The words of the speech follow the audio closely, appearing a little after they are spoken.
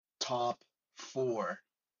top four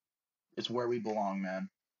is where we belong, man.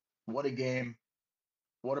 What a game.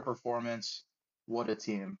 What a performance. What a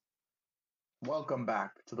team. Welcome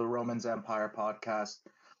back to the Romans Empire podcast,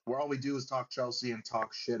 where all we do is talk Chelsea and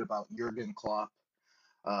talk shit about Jurgen Klopp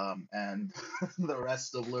and the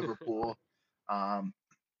rest of Liverpool. Um,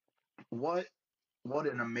 what what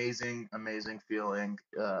an amazing feeling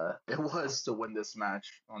it was to win this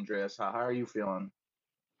match, Andreas. How are you feeling?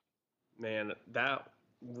 Man, that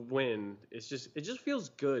win it just feels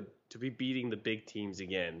good to be beating the big teams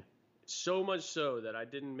again. So much so that I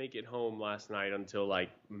didn't make it home last night until like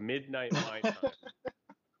midnight my time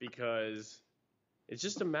because it's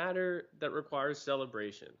just a matter that requires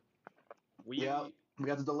celebration. Yeah, We we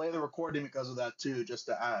had to delay the recording because of that too, just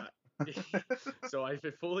to add. so I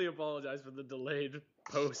fully apologize for the delayed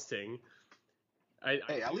posting. I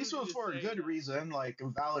Hey, at do least it need was to for a say, good reason, like a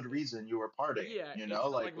valid reason you were partying, yeah, it's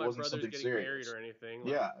not like like it my wasn't brother's something getting married serious. or anything,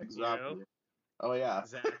 like, Yeah, you know, exactly. Oh yeah,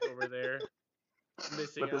 Zach over there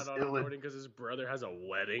missing with out this on ill. recording because his brother has a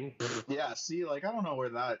wedding. Yeah, see, like I don't know where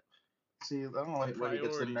that. See, I don't know where he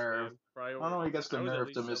gets the Priorities, nerve. man. I don't know where he Priorities. gets the I was at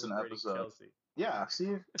nerve to least miss an celebrating episode. Chelsea. Yeah,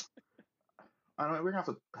 see, I don't know, we're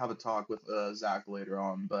gonna have a talk with Zach later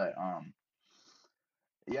on, but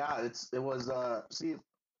yeah, it was see,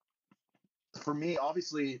 for me,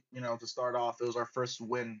 obviously, to start off, it was our first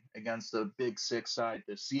win against the Big Six side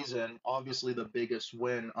this season. Obviously, the biggest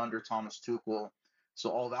win under Thomas Tuchel, so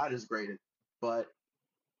all that is great. But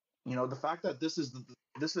the fact that this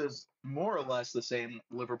is more or less the same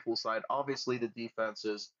Liverpool side. Obviously, the defense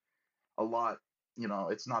is a lot.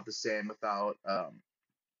 It's not the same without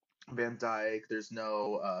Van Dijk. There's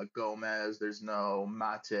no Gomez. There's no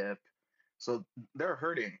Matip. So they're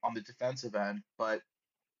hurting on the defensive end, but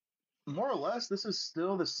more or less, this is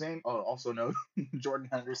still the same. Oh, also no Jordan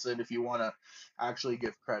Henderson if you want to actually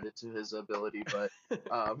give credit to his ability, but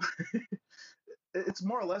um, it's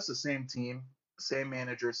more or less the same team, same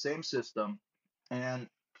manager, same system. And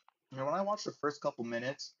when I watched the first couple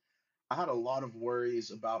minutes, I had a lot of worries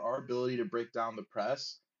about our ability to break down the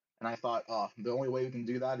press. And I thought, oh, the only way we can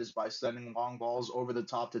do that is by sending long balls over the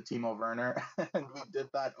top to Timo Werner. And we did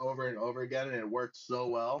that over and over again, and it worked so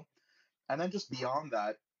well. And then just beyond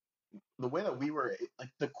that, the way that we were like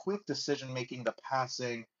the quick decision making, the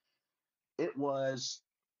passing, it was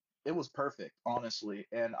it was perfect, honestly.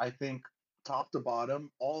 And I think top to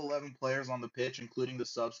bottom, all 11 players on the pitch, including the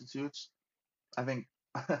substitutes, I think.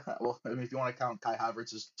 Well, I mean, if you want to count Kai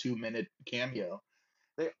Havertz's 2-minute cameo,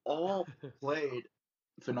 they all played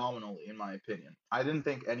phenomenally, in my opinion. I didn't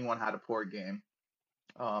think anyone had a poor game.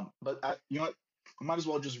 But you know what? I might as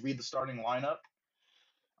well just read the starting lineup.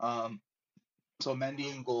 Um, so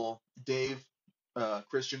Mendy in goal, Dave,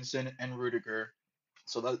 Christensen, and Rudiger.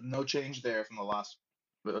 So that no change there from the last,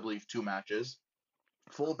 I believe, two matches.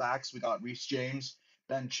 Full backs, we got Reece James,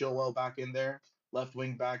 Ben Chilwell back in there. Left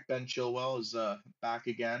wing back Ben Chilwell is back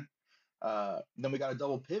again. Then we got a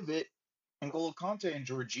double pivot, N'Golo Conte and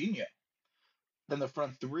Jorginho. Then the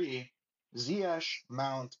front three, Ziyech,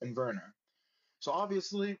 Mount, and Werner. So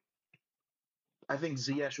obviously, I think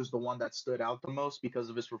Ziyech was the one that stood out the most because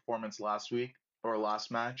of his performance last week or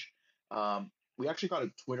last match. We actually got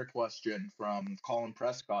a Twitter question from Colin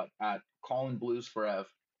Prescott at Colin Blues Forever.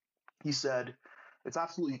 He said, "It's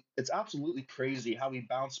absolutely crazy how he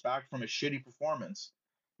bounced back from a shitty performance.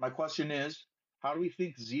 My question is, how do we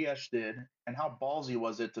think Ziyech did, and how ballsy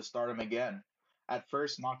was it to start him again? At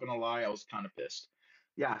first, not gonna lie, I was kind of pissed.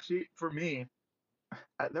 Yeah, see, for me,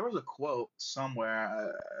 there was a quote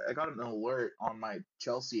somewhere. I got an alert on my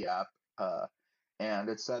Chelsea app, and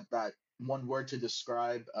it said that one word to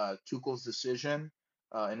describe Tuchel's decision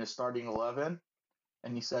in his starting 11,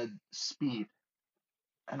 and he said speed.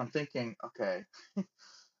 And I'm thinking, okay,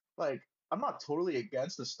 like I'm not totally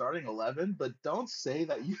against the starting 11, but don't say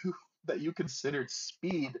that you that you considered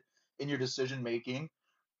speed in your decision making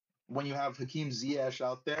when you have Hakeem Ziyech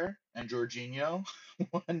out there and Jorginho,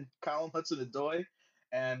 when Callum Hudson-Odoi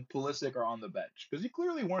and Pulisic are on the bench, because you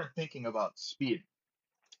clearly weren't thinking about speed.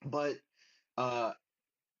 But uh,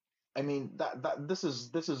 I mean that this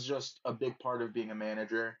is just a big part of being a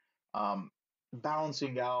manager, um,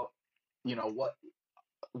 balancing out, what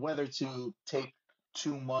whether to take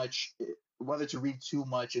too much, whether to read too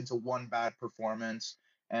much into one bad performance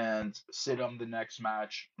and sit him the next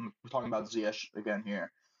match. We're talking about Ziyech again here.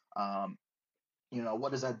 Um,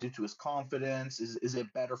 what does that do to his confidence? Is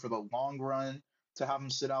it better for the long run to have him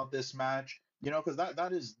sit out this match? Because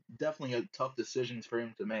that is definitely a tough decision for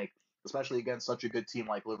him to make, especially against such a good team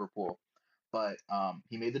like Liverpool. But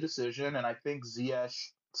he made the decision, and I think Ziyech,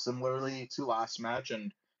 similarly to last match,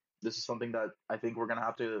 and this is something that I think we're gonna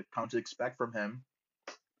have to come to expect from him.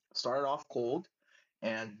 started off cold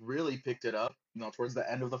and really picked it up, towards the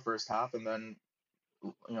end of the first half, and then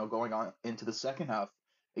going on into the second half,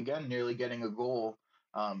 again, nearly getting a goal.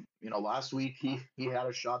 Last week he had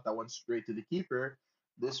a shot that went straight to the keeper.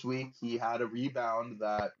 This week he had a rebound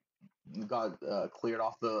that got cleared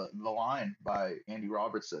off the line by Andy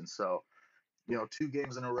Robertson. So, 2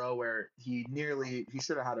 games in a row where he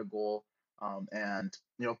should have had a goal, and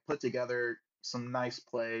put together some nice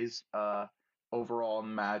plays overall in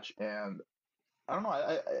the match. And I don't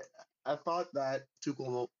know, I thought that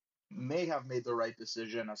Tuchel may have made the right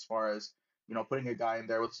decision as far as putting a guy in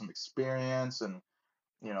there with some experience and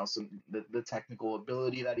some the technical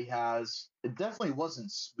ability that he has. It definitely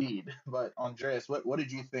wasn't speed. But Andreas, what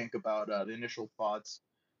did you think about the initial thoughts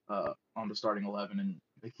on the starting 11 and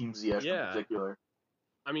Hakeem Ziyech in Yeah. particular?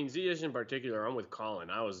 I mean, Ziyech in particular, I'm with Colin.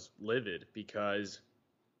 I was livid because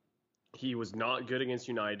he was not good against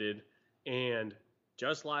United. And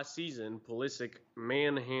just last season, Pulisic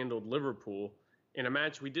manhandled Liverpool in a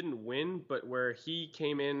match we didn't win, but where he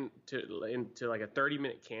came into like a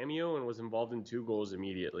 30-minute cameo and was involved in 2 goals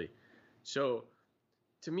immediately. So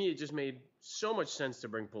to me, it just made so much sense to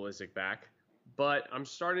bring Pulisic back. But I'm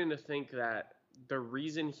starting to think that the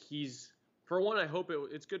reason for one, I hope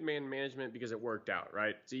it's good man management because it worked out,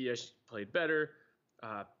 right? Ziyech played better.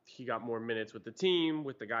 He got more minutes with the team,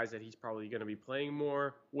 with the guys that he's probably going to be playing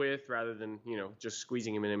more with, rather than just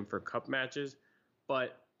squeezing him in for cup matches.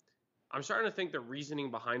 But I'm starting to think the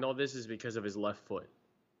reasoning behind all this is because of his left foot.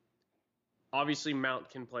 Obviously, Mount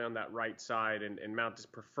can play on that right side, and Mount is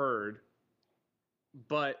preferred.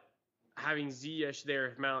 But having Ziyech there,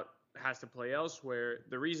 if Mount has to play elsewhere,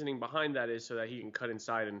 the reasoning behind that is so that he can cut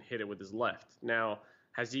inside and hit it with his left. Now,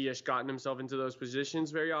 has Ziyech gotten himself into those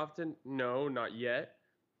positions very often? No, not yet.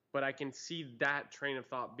 But I can see that train of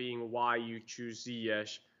thought being why you choose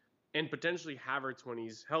Ziyech and potentially Havertz when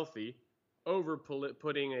he's healthy over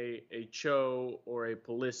putting a Cho or a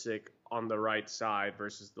Pulisic on the right side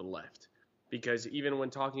versus the left. Because even when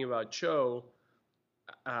talking about Cho,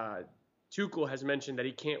 Tuchel has mentioned that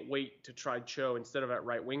he can't wait to try Cho instead of at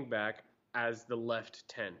right wing back as the left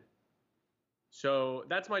 10. So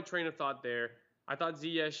that's my train of thought there. I thought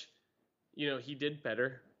Ziyech, he did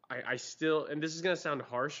better. I still, and this is going to sound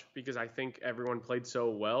harsh because I think everyone played so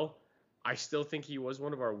well. I still think he was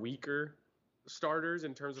one of our weaker starters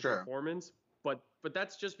in terms of performance, but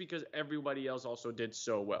that's just because everybody else also did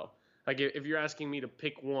so well. Like if you're asking me to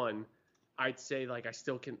pick one, I'd say like I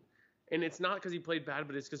still can, and it's not because he played bad,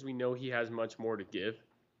 but it's because we know he has much more to give.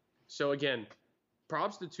 So again,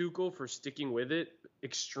 props to Tuchel for sticking with it.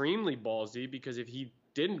 Extremely ballsy because if he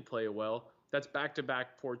didn't play well, that's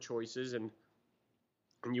back-to-back poor choices, and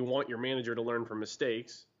you want your manager to learn from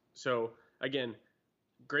mistakes. So again,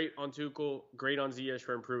 great on Tuchel, great on Ziyech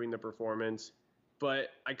for improving the performance. But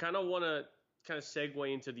I kind of want to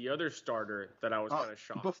segue into the other starter that I was kind of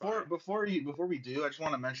shocked by. Before we do, I just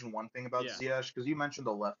want to mention one thing about Ziyech, because you mentioned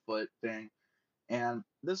the left foot thing, and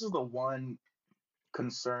this is the one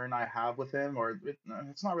concern I have with him, or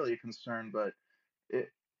it's not really a concern, but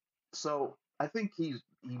so I think he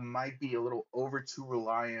might be a little too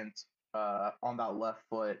reliant on that left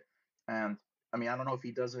foot, and I mean I don't know if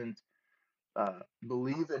he doesn't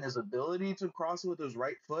believe in his ability to cross it with his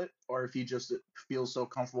right foot, or if he just feels so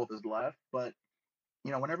comfortable with his left. But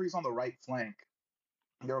whenever he's on the right flank,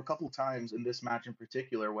 there were a couple times in this match in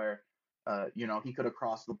particular where he could have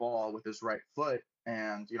crossed the ball with his right foot,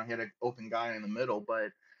 and he had an open guy in the middle,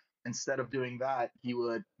 but instead of doing that, he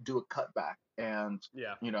would do a cutback and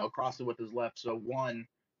cross it with his left. So one,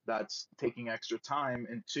 that's taking extra time,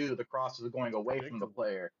 and two, the cross is going away from the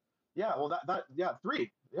player. Yeah, well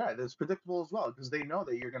three, that's predictable as well because they know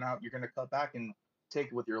that you're gonna cut back and take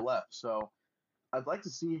it with your left. So I'd like to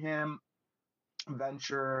see him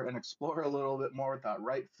venture and explore a little bit more with that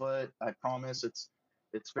right foot. I promise it's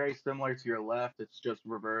very similar to your left. It's just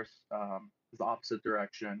reverse, the opposite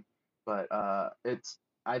direction. But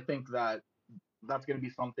I think that's going to be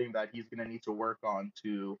something that he's going to need to work on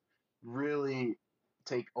to really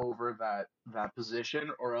take over that position,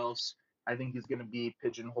 or else I think he's going to be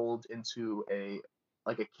pigeonholed into a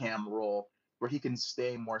cam role where he can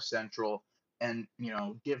stay more central and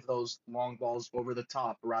give those long balls over the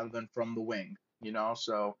top rather than from the wing.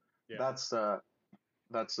 So that's my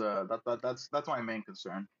main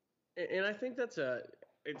concern. And I think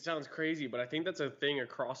it sounds crazy, but I think that's a thing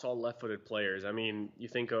across all left-footed players. I mean, you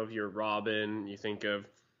think of your Robin, you think of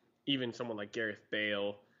even someone like Gareth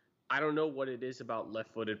Bale. I don't know what it is about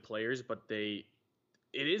left-footed players, but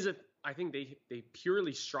I think they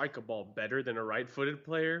purely strike a ball better than a right-footed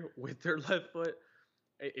player with their left foot.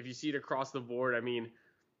 If you see it across the board, I mean,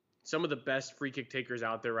 some of the best free kick takers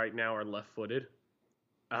out there right now are left-footed.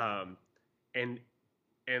 Um, and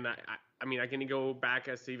and I mean, I can go back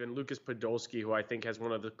as to even Lucas Podolski, who I think has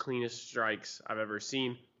one of the cleanest strikes I've ever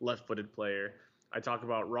seen, left-footed player. I talk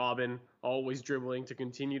about Robin always dribbling to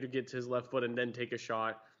continue to get to his left foot and then take a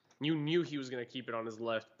shot. You knew he was going to keep it on his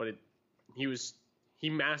left, but he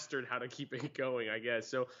mastered how to keep it going, I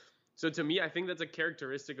guess. So to me, I think that's a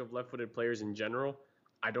characteristic of left-footed players in general.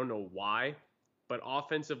 I don't know why, but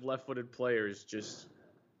offensive left-footed players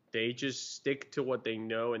they just stick to what they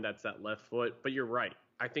know, and that's that left foot. But you're right.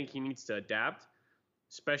 I think he needs to adapt,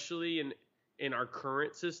 especially in our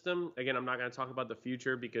current system. Again, I'm not going to talk about the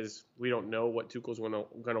future because we don't know what Tuchel's going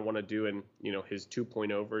to want to do in his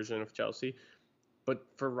 2.0 version of Chelsea. But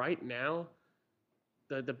for right now,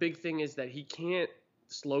 the big thing is that he can't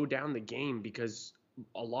slow down the game, because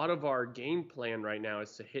a lot of our game plan right now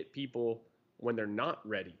is to hit people when they're not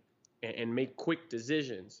ready and make quick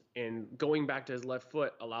decisions. And going back to his left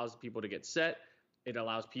foot allows people to get set. It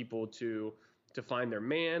allows people to find their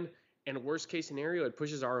man. And worst case scenario, it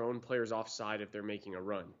pushes our own players offside if they're making a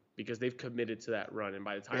run, because they've committed to that run. And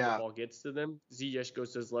by the time the ball gets to them, Ziyech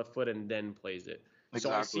goes to his left foot and then plays it. Exactly.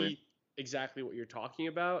 So I see exactly what you're talking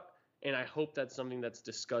about. And I hope that's something that's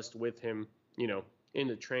discussed with him, in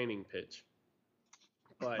the training pitch.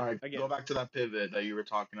 But all right, again, go back to that pivot that you were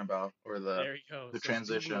talking about, or there you go. the So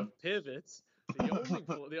transition. speaking of pivots,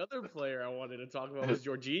 the other player I wanted to talk about was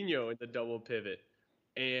Jorginho in the double pivot.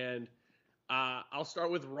 And I'll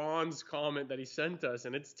start with Ron's comment that he sent us,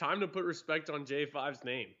 and it's time to put respect on J5's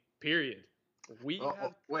name. Period.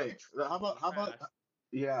 How about?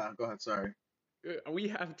 Yeah, go ahead. Sorry. We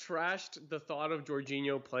have trashed the thought of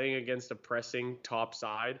Jorginho playing against a pressing top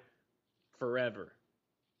side forever.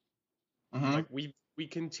 Mm-hmm. Like we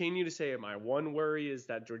continue to say it. My one worry is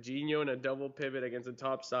that Jorginho in a double pivot against a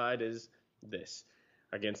top side is this.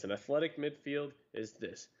 Against an athletic midfield is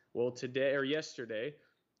this. Well, today or yesterday,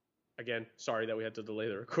 again, sorry that we had to delay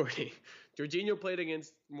the recording. Jorginho played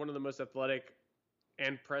against one of the most athletic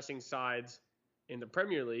and pressing sides in the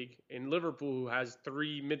Premier League, in Liverpool, who has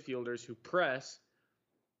three midfielders who press.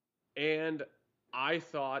 And I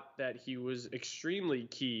thought that he was extremely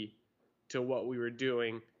key to what we were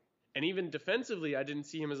doing. And even defensively, I didn't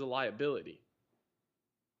see him as a liability.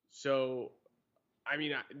 So, I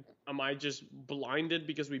mean, am I just blinded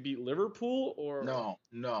because we beat Liverpool? No,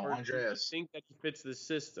 or Andreas. Do you think that he fits the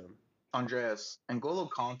system? Andreas, N'Golo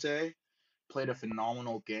Kante played a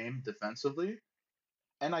phenomenal game defensively.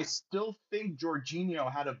 And I still think Jorginho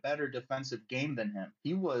had a better defensive game than him.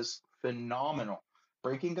 He was phenomenal.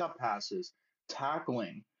 Breaking up passes,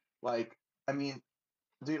 tackling. Like, I mean,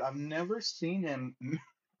 dude, I've never seen him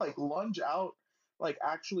like lunge out like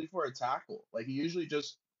actually for a tackle. Like he usually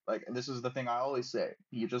just like, this is the thing I always say.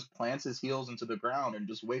 He just plants his heels into the ground and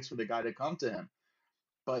just waits for the guy to come to him.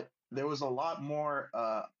 But there was a lot more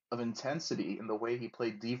of intensity in the way he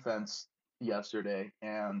played defense yesterday.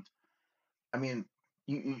 And I mean,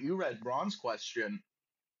 you read Ron's question.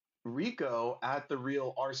 Rico at the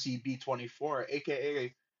real RCB24,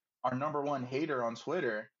 aka our number one hater on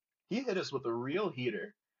Twitter, he hit us with a real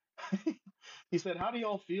heater. He said, "How do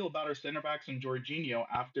y'all feel about our center backs and Jorginho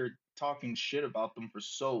after talking shit about them for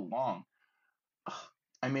so long?"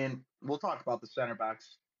 I mean, we'll talk about the center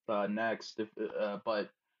backs next, but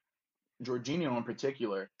Jorginho in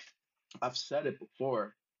particular, I've said it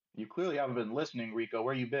before. You clearly haven't been listening, Rico.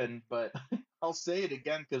 Where you been? But I'll say it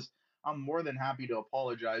again because I'm more than happy to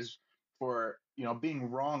apologize for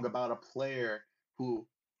being wrong about a player who,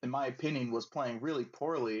 in my opinion, was playing really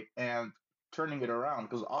poorly and turning it around.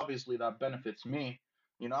 Because obviously that benefits me.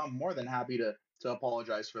 I'm more than happy to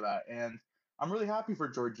apologize for that, and I'm really happy for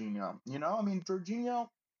Jorginho. I mean, Jorginho,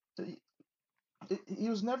 he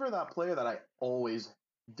was never that player that I always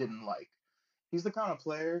didn't like. He's the kind of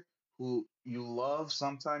player who you love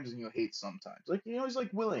sometimes and you hate sometimes. Like he's like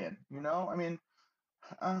Willian. I mean,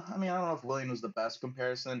 I don't know if Willian was the best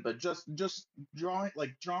comparison, but just drawing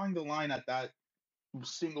the line at that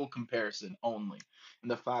single comparison only, and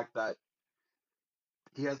the fact that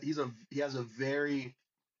he has a very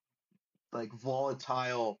like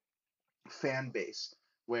volatile fan base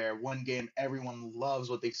where one game everyone loves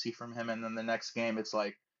what they see from him, and then the next game it's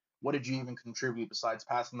like, what did you even contribute besides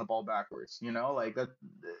passing the ball backwards? Like that.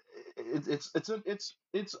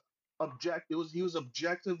 It's object. He was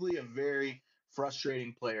objectively a very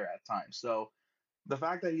frustrating player at times. So the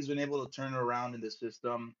fact that he's been able to turn it around in this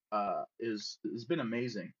system has been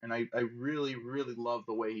amazing, and I really really love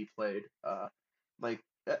the way he played. Like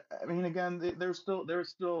I mean, again, there's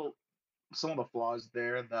still some of the flaws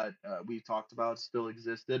there that we talked about still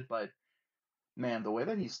existed, but man, the way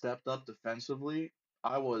that he stepped up defensively,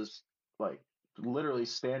 I was like literally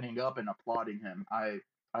standing up and applauding him.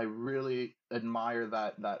 I really admire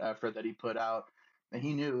that effort that he put out, and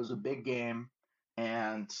he knew it was a big game,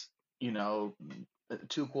 and you know,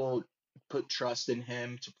 Tuchel put trust in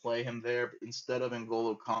him to play him there instead of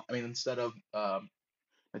instead of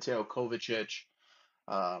Mateo Kovacic,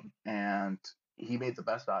 and he made the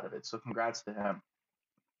best out of it. So congrats to him.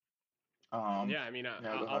 Yeah, I mean,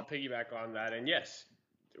 Yeah, go I'll ahead. piggyback on that. And yes,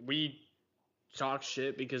 we talk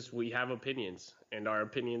shit because we have opinions, and our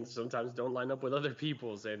opinions sometimes don't line up with other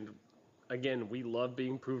people's. And again, we love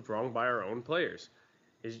being proved wrong by our own players.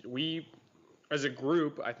 Is we, as a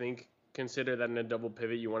group, I think, consider that in a double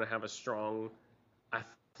pivot, you want to have a strong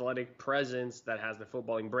athletic presence that has the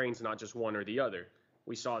footballing brains, not just one or the other.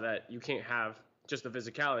 We saw that you can't have just the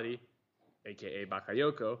physicality, aka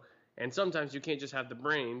Bakayoko, and sometimes you can't just have the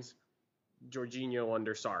brains, Jorginho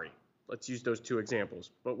under Sarri. Let's use those two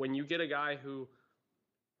examples. But when you get a guy who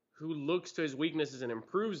looks to his weaknesses and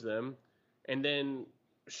improves them, and then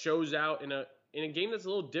shows out in a game that's a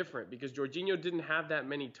little different because Jorginho didn't have that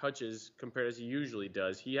many touches compared as he usually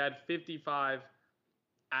does. He had 55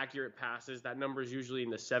 accurate passes. That number is usually in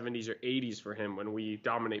the 70s or 80s for him when we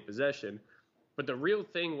dominate possession. But the real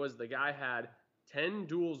thing was the guy had 10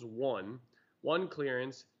 duels won, one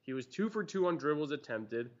clearance. He was 2 for 2 on dribbles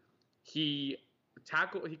attempted. He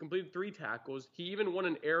he completed 3 tackles. He even won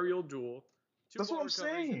an aerial duel, 2 That's what ball I'm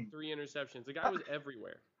recoveries and saying. 3 interceptions. The guy I, was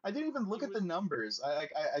everywhere. I didn't even look He at the was numbers.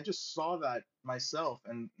 I just saw that myself,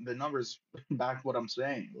 and the numbers back what I'm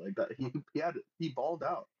saying. Like that, he balled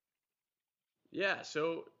out. Yeah,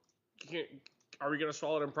 so are we going to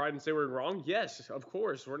swallow it in pride and say we're wrong? Yes, of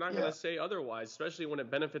course. We're not going Yeah, to say otherwise, especially when it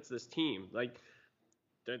benefits this team. Like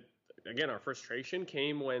the, again, our frustration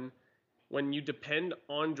came when you depend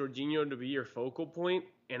on Jorginho to be your focal point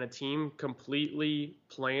and a team completely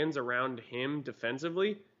plans around him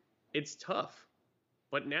defensively. It's tough.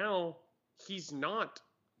 But now he's not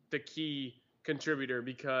the key contributor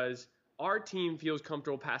because our team feels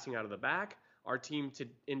comfortable passing out of the back. Our team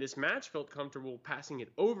in this match felt comfortable passing it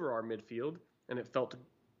over our midfield, and it felt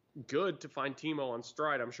good to find Timo on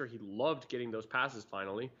stride. I'm sure he loved getting those passes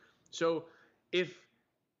finally. So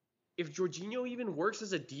if Jorginho even works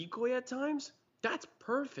as a decoy at times, that's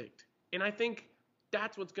perfect. And I think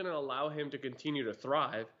that's what's going to allow him to continue to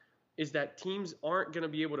thrive is that teams aren't going to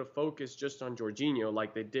be able to focus just on Jorginho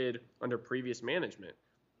like they did under previous management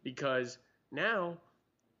because now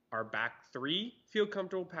our back three feel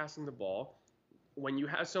comfortable passing the ball. When you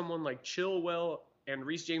have someone like Chilwell and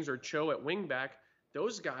Reece James or Cho at wingback,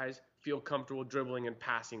 those guys feel comfortable dribbling and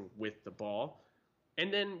passing with the ball.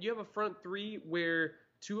 And then you have a front three where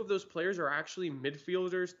two of those players are actually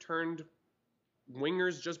midfielders turned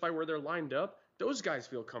wingers just by where they're lined up. Those guys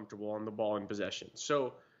feel comfortable on the ball in possession.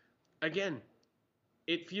 So again,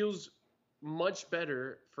 it feels much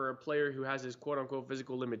better for a player who has his quote unquote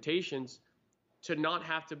physical limitations to not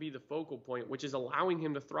have to be the focal point, which is allowing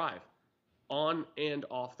him to thrive on and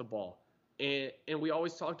off the ball. And we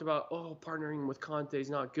always talked about, oh, partnering with Conte is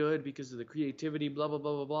not good because of the creativity, blah, blah,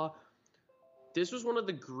 blah, blah, blah. This was one of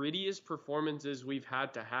the grittiest performances we've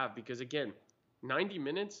had to have because, again, 90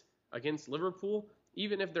 minutes against Liverpool,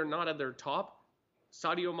 even if they're not at their top,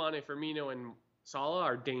 Sadio Mane, Firmino, and Salah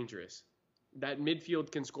are dangerous. That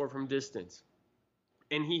midfield can score from distance.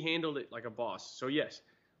 And he handled it like a boss. So, yes,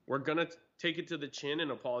 we're going to take it to the chin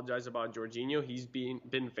and apologize about Jorginho. He's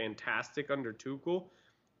been fantastic under Tuchel.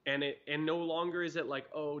 And no longer is it like,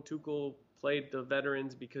 oh, Tuchel played the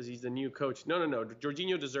veterans because he's the new coach. No, no, no.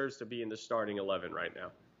 Jorginho deserves to be in the starting 11 right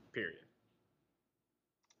now. Period.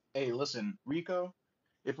 hey, listen, Rico,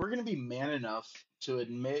 if we're gonna be man enough to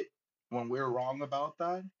admit when we're wrong about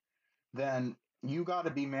that, then you got to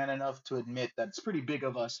be man enough to admit that it's pretty big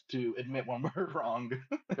of us to admit when we're wrong,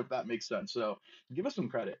 if that makes sense. So give us some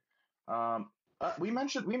credit. Um, we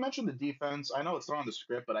mentioned the defense. I know it's not on the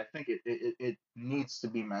script, but I think it needs to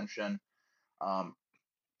be mentioned. Um,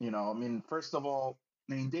 I mean, first of all,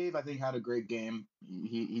 I mean, Dave, I think had a great game.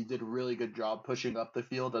 He did a really good job pushing up the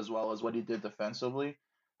field as well as what he did defensively.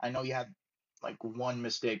 I know he had like one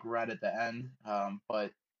mistake right at the end,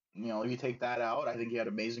 but if you take that out, I think he had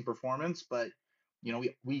amazing performance. But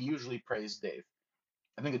we usually praise Dave.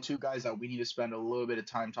 I think the two guys that we need to spend a little bit of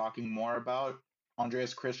time talking more about,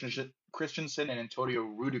 Andreas Christensen and Antonio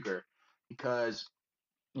Rudiger, because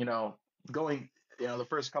you know going the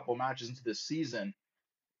first couple matches into this season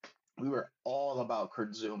we were all about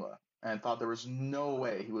Kurt Zuma and thought there was no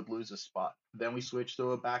way he would lose a spot. Then we switched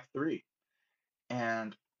to a back three,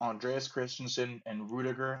 and Andreas Christensen and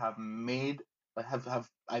Rudiger have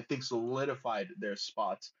I think solidified their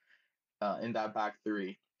spots in that back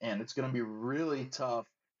three. and it's going to be really tough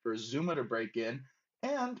for Zuma to break in.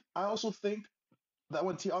 And I also think that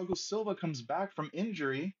when Thiago Silva comes back from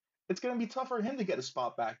injury, it's going to be tough for him to get a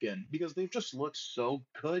spot back in because they've just looked so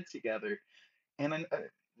good together. And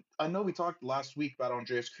I know we talked last week about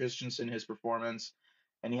Andreas Christensen, his performance,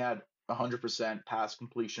 and he had 100% pass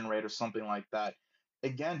completion rate or something like that.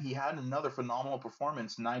 Again, he had another phenomenal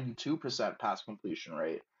performance, 92% pass completion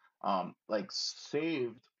rate. Like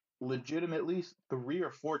saved legitimately 3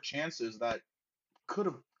 or 4 chances that could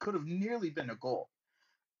have nearly been a goal.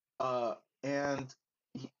 And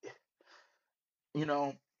he, you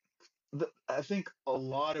know, I think a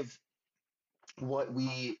lot of what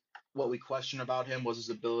we what we question about him was his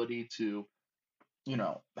ability to,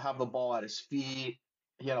 have the ball at his feet.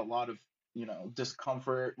 He had a lot of,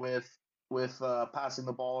 discomfort with passing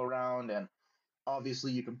the ball around, and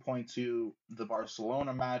obviously you can point to the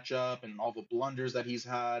Barcelona matchup and all the blunders that he's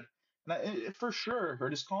had. And it for sure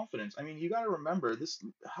hurt his confidence. I mean, you got to remember this.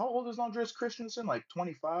 How old is Andres Christensen? Like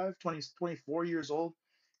 25, 20, 24 years old.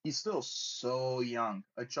 He's still so young,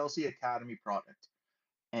 a Chelsea Academy product.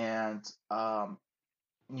 And,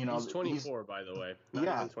 He's he's, 24, by the way, not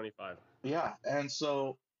yeah, even 25. yeah. And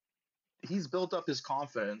so he's built up his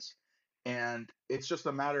confidence, and it's just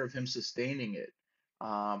a matter of him sustaining it.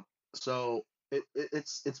 So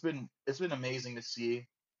it's been amazing to see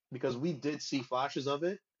because we did see flashes of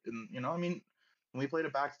it, and I mean, when we played a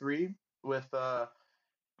back three with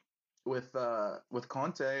with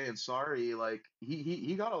Conte and Sarri, like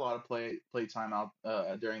he got a lot of play time out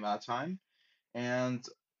during that time, and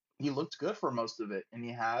he looked good for most of it. And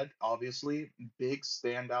he had obviously big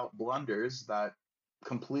standout blunders that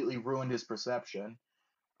completely ruined his perception.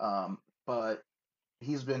 But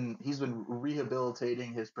he's been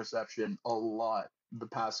rehabilitating his perception a lot the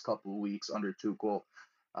past couple of weeks under Tuchel.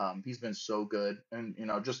 He's been so good, and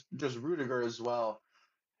just Rudiger as well.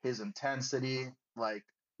 His intensity, like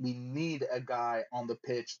we need a guy on the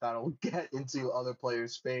pitch that'll get into other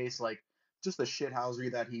players' face, like just the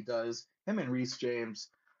shithousery that he does. Him and Reece James,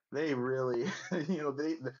 they really,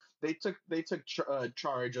 they took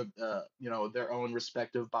charge of their own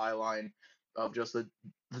respective byline of just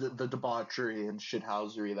the debauchery and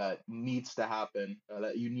shithousery that needs to happen,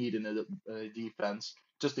 that you need in a defense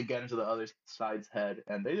just to get into the other side's head,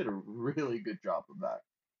 and they did a really good job of that.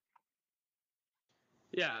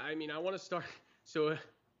 Yeah, I mean, I want to start. So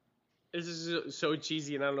this is so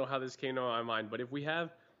cheesy, and I don't know how this came to my mind, but if we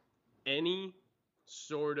have any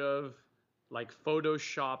sort of like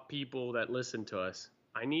Photoshop people that listen to us,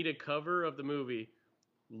 I need a cover of the movie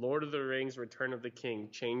Lord of the Rings Return of the King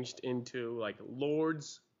changed into like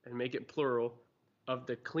lords and make it plural of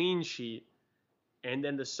the clean sheet, and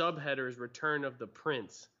then the subheader is Return of the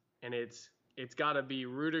Prince, and it's got to be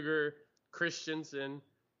Rudiger Christensen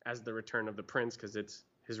as the Return of the Prince because it's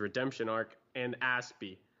his redemption arc, and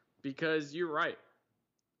Aspie, because you're right.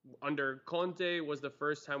 Under Conte was the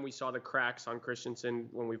first time we saw the cracks on Christensen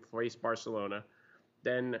when we faced Barcelona.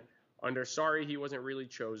 Then under Sarri, he wasn't really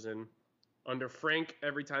chosen. Under Frank,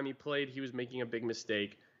 every time he played, he was making a big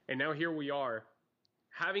mistake. And now here we are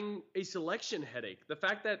having a selection headache. The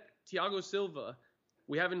fact that Thiago Silva,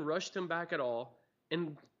 we haven't rushed him back at all.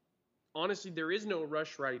 And honestly, there is no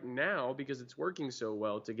rush right now because it's working so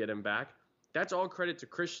well to get him back. That's all credit to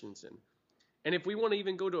Christensen. And if we want to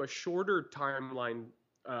even go to a shorter timeline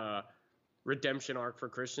redemption arc for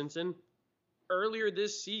Christensen, earlier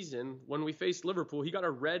this season when we faced Liverpool, he got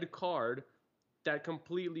a red card that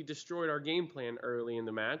completely destroyed our game plan early in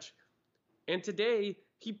the match. And today,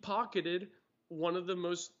 he pocketed one of the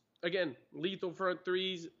most, again, lethal front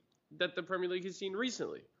threes that the Premier League has seen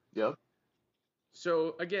recently. Yep.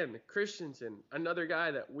 So, again, Christensen, another guy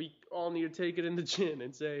that we all need to take it in the chin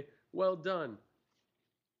and say, well done.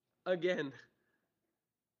 Again,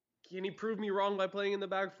 can he prove me wrong by playing in the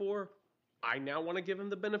back four? I now want to give him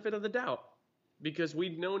the benefit of the doubt because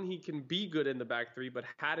we've known he can be good in the back three, but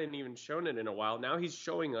hadn't even shown it in a while. Now he's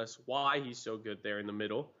showing us why he's so good there in the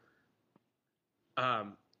middle.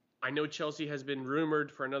 I know Chelsea has been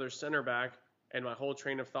rumored for another center back, and my whole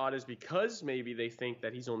train of thought is because maybe they think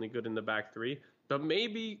that he's only good in the back three, but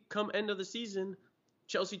maybe come end of the season,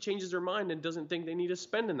 Chelsea changes their mind and doesn't think they need to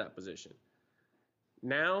spend in that position.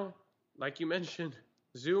 Now, like you mentioned,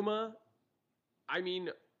 Zuma, I mean,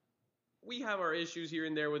 we have our issues here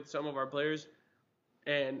and there with some of our players,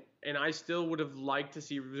 and I still would have liked to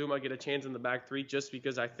see Zuma get a chance in the back three just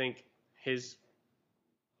because I think his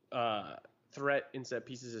threat in set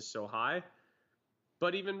pieces is so high.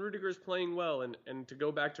 But even Rudiger's playing well, and to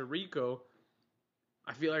go back to Rico,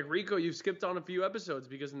 I feel like, Rico, you've skipped on a few episodes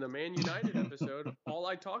because in the Man United episode, all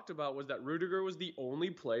I talked about was that Rudiger was the only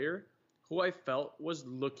player who I felt was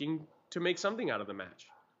looking to make something out of the match.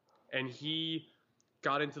 And he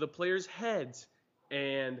got into the players' heads,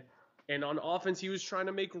 and on offense he was trying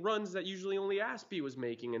to make runs that usually only Aspie was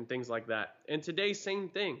making and things like that. And today, same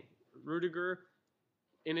thing. Rudiger,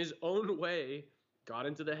 in his own way, got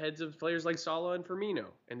into the heads of players like Salah and Firmino,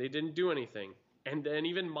 and they didn't do anything. And then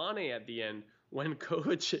even Mane at the end, when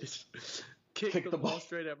Kovacic kicked the ball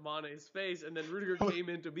straight at Mane's face, and then Rudiger came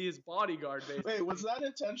in to be his bodyguard, basically. Wait, was that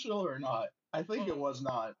intentional or not? I think it was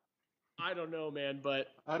not. I don't know, man, but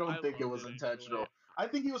I don't think it was intentional. Anyway. I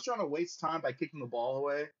think he was trying to waste time by kicking the ball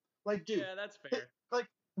away. Like, dude, yeah, that's fair. Like,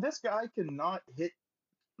 this guy cannot hit,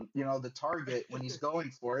 the target when he's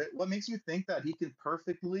going for it. What makes you think that he can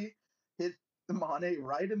perfectly hit Mane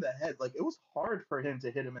right in the head? Like, it was hard for him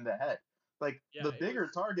to hit him in the head. Like, the bigger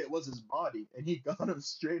target was his body, and he got him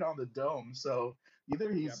straight on the dome. So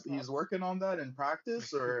either he's working on that in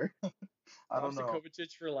practice, or I don't know.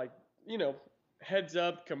 Kovacic for, like, heads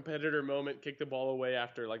up competitor moment, kick the ball away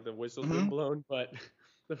after like the whistle's been blown. But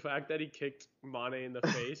the fact that he kicked Mane in the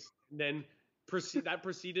face, and then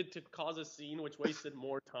proceeded to cause a scene which wasted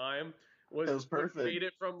more time was perfect. Made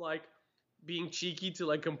it from like being cheeky to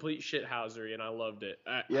like complete shithousery, and I loved it.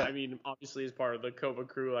 I mean, obviously as part of the Kova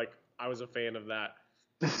crew, like I was a fan of that.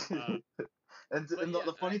 The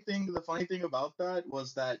funny thing about that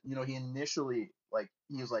was that he initially, like,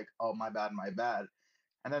 he was like, oh, my bad.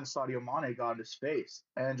 And then Sadio Mane got in his face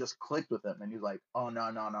and just clicked with him. And he's like, oh,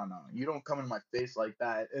 no. You don't come in my face like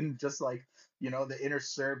that. And just like, the inner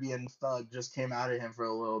Serbian thug just came out of him for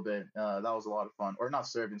a little bit. That was a lot of fun. Or not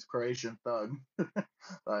Serbians, Croatian thug.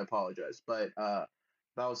 I apologize. But that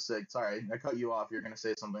was sick. Sorry, I cut you off. You're going to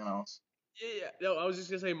say something else. Yeah. No, I was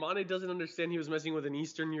just going to say, Mane doesn't understand he was messing with an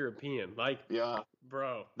Eastern European. Like, yeah,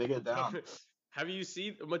 bro. They get down. Have you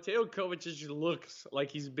seen Mateo Kovacic looks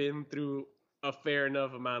like he's been through a fair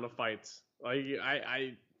enough amount of fights. Like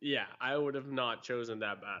I would have not chosen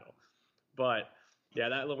that battle. But yeah,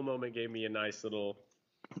 that little moment gave me a nice little.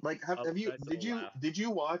 Like, did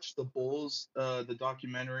you watch the Bulls, the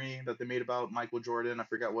documentary that they made about Michael Jordan? I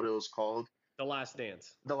forgot what it was called. The Last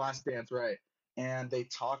Dance. The Last Dance, right? And they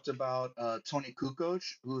talked about Toni Kukoc,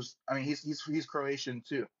 he's Croatian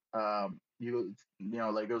too. Like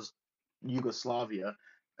it was Yugoslavia,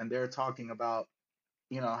 and they're talking about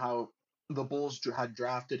how the Bulls had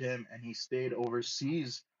drafted him and he stayed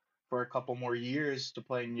overseas for a couple more years to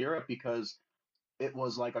play in Europe because it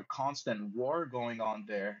was like a constant war going on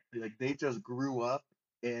there. Like, they just grew up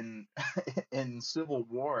in in civil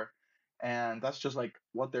war, and that's just like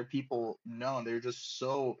what their people know. They're just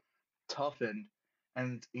so toughened,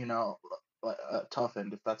 and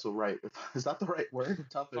toughened, if that's is that the right word?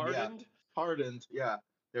 Toughened. Hardened. Yeah. Hardened. Yeah.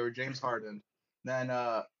 They were James Harden. Then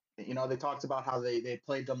they talked about how they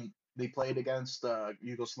played them. They played against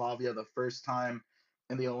Yugoslavia the first time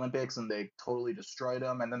in the Olympics, and they totally destroyed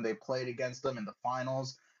them. And then they played against them in the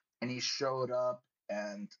finals, and he showed up,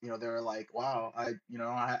 and they were like, "Wow, I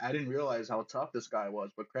didn't realize how tough this guy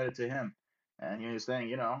was, but credit to him." And he was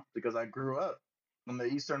saying, because I grew up in the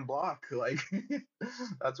Eastern Bloc, like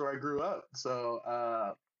that's where I grew up.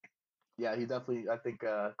 So yeah, he definitely. I think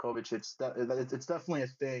Kovacic. It's definitely a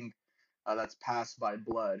thing. That's passed by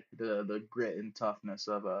blood, the grit and toughness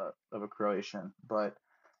of a Croatian. But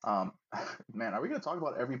man, are we gonna talk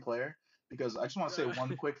about every player? Because I just want to say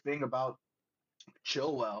one quick thing about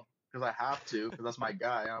Chilwell, because I have to, because that's my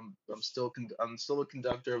guy. I'm still a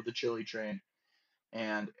conductor of the Chile train,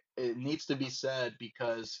 and it needs to be said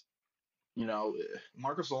because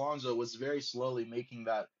Marcos Alonso was very slowly making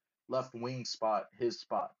that left wing spot his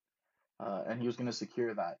spot, and he was going to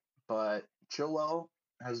secure that. But Chilwell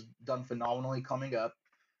has done phenomenally coming up.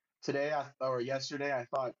 Yesterday, I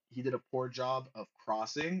thought he did a poor job of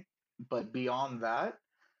crossing, but beyond that,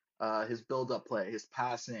 his build-up play, his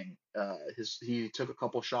passing, he took a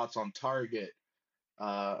couple shots on target.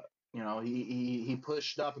 He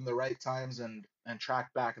pushed up in the right times and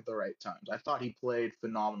tracked back at the right times. I thought he played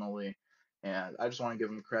phenomenally, and I just want to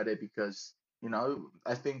give him credit because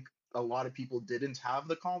I think a lot of people didn't have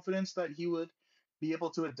the confidence that he would be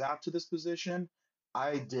able to adapt to this position.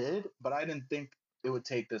 I did, but I didn't think it would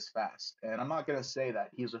take this fast. And I'm not going to say that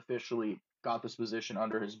he's officially got this position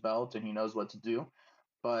under his belt and he knows what to do,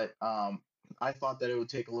 but I thought that it would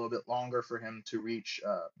take a little bit longer for him to reach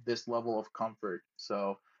this level of comfort.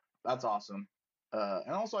 So that's awesome.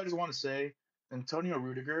 And also, I just want to say, Antonio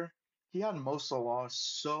Rudiger, he had Mo Salah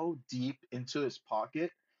so deep into his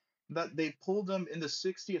pocket that they pulled him in the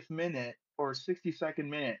 60th minute or 62nd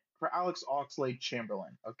minute for Alex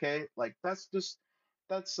Oxlade-Chamberlain. Okay, like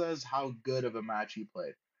that says how good of a match he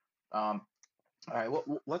played. All right, well,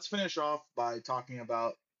 let's finish off by talking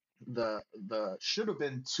about the should have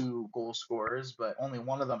been two goal scorers, but only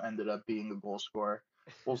one of them ended up being a goal scorer.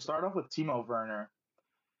 We'll start off with Timo Werner.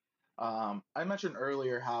 I mentioned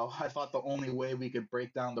earlier how I thought the only way we could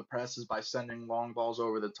break down the press is by sending long balls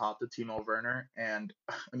over the top to Timo Werner, and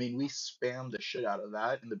I mean we spammed the shit out of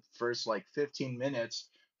that in the first like 15 minutes,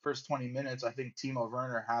 first 20 minutes. I think Timo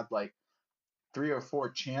Werner had like three or four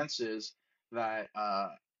chances that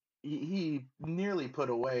he nearly put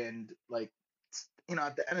away, and like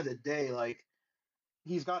at the end of the day, like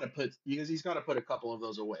he's got to put a couple of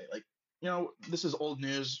those away. Like this is old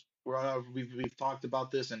news. We've talked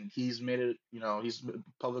about this, and he's made it. He's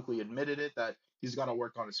publicly admitted it that he's got to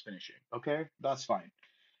work on his finishing. Okay, that's fine.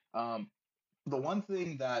 Um, the one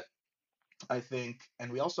thing that I think,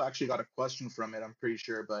 and we also actually got a question from it. I'm pretty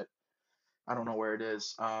sure, but I don't know where it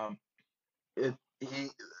is. It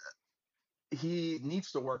he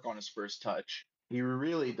needs to work on his first touch. He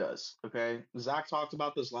really does. Okay, Zach talked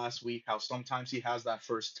about this last week. How sometimes he has that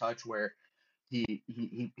first touch where he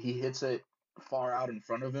hits it far out in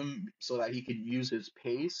front of him so that he can use his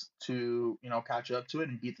pace to catch up to it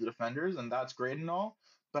and beat the defenders, and that's great and all.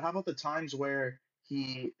 But how about the times where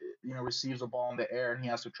he receives a ball in the air and he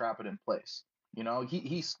has to trap it in place?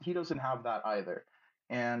 He doesn't have that either.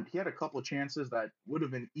 And he had a couple chances that would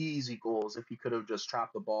have been easy goals if he could have just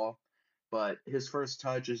trapped the ball. But his first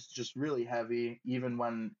touch is just really heavy, even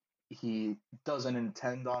when he doesn't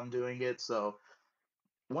intend on doing it. So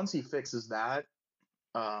once he fixes that,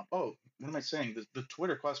 oh, what am I saying? The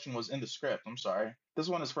Twitter question was in the script. I'm sorry. This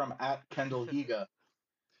one is from at Kendall Higa.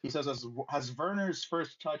 He says, has Werner's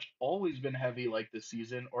first touch always been heavy like this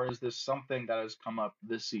season, or is this something that has come up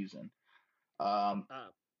this season? Um,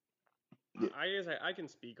 Uh, I guess I can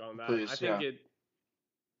speak on that. please, yeah.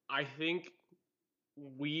 I think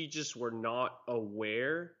we just were not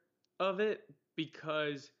aware of it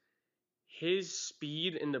because his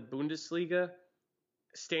speed in the Bundesliga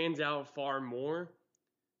stands out far more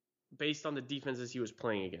based on the defenses he was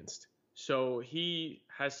playing against. So he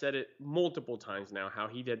has said it multiple times now how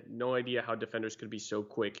he had no idea how defenders could be so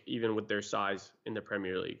quick, even with their size in the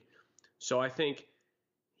Premier League. So I think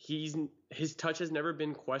his touch has never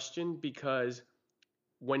been questioned because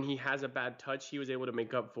when he has a bad touch, he was able to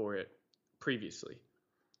make up for it previously.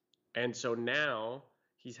 And so now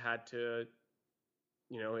he's had to,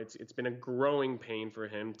 it's been a growing pain for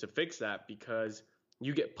him to fix that because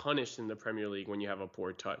you get punished in the Premier League when you have a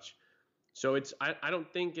poor touch. So I don't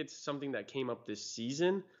think it's something that came up this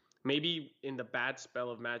season. Maybe in the bad spell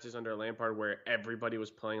of matches under Lampard where everybody was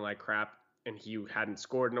playing like crap and he hadn't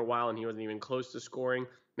scored in a while and he wasn't even close to scoring.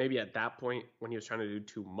 Maybe at that point when he was trying to do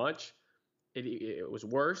too much, it was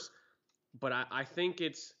worse. But I think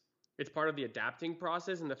it's part of the adapting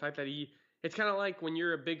process and the fact that it's kind of like when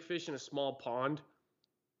you're a big fish in a small pond.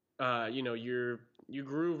 You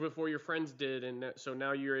grew before your friends did, and so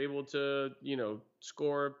now you're able to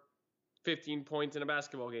score 15 points in a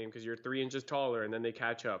basketball game because you're 3 inches taller, and then they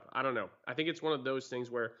catch up. I don't know. I think it's one of those things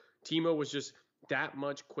where Timo was just that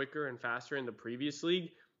much quicker and faster in the previous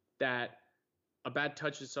league that a bad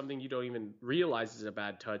touch is something you don't even realize is a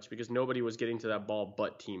bad touch because nobody was getting to that ball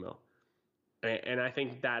but Timo. And I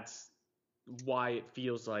think that's why it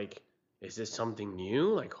feels like, is this something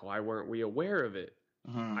new? Like, why weren't we aware of it?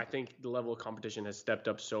 Mm-hmm. I think the level of competition has stepped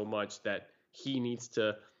up so much that he needs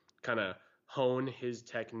to kind of hone his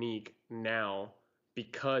technique now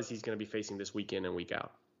because he's going to be facing this week in and week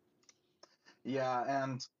out. Yeah,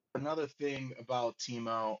 and another thing about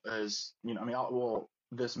Timo is,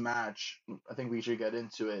 this match, I think we should get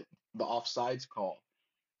into it. The offsides call,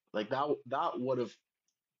 like that would have.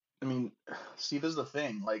 I mean, see, this is the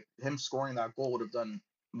thing. Like him scoring that goal would have done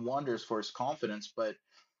wonders for his confidence, but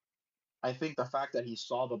I think the fact that he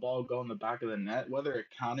saw the ball go in the back of the net, whether it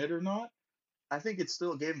counted or not, I think it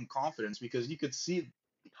still gave him confidence because you could see.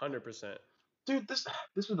 100%. Dude, this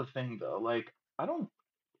is the thing though. Like I don't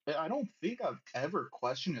think I've ever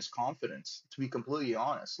questioned his confidence, to be completely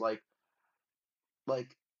honest. Like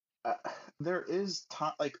uh, there is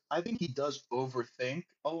time. Like I think he does overthink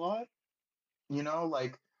a lot.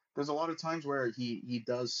 Like there's a lot of times where he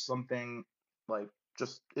does something like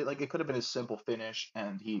like it could have been a simple finish,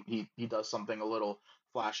 and he does something a little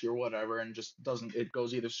flashy or whatever, and just doesn't. It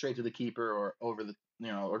goes either straight to the keeper or over the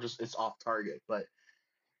or just it's off target. But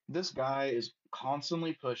this guy is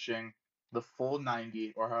constantly pushing the full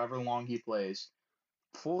 90 or however long he plays,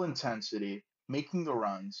 full intensity, making the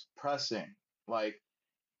runs, pressing. Like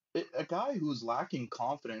a guy who's lacking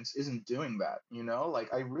confidence isn't doing that.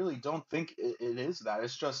 Like I really don't think it is that.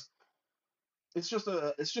 It's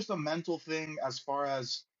just a mental thing as far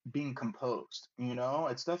as being composed.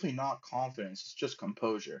 It's definitely not confidence. It's just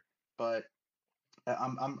composure. But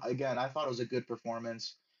Again, I thought it was a good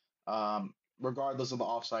performance, regardless of the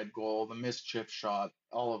offside goal, the missed chip shot,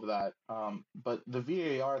 all of that. But the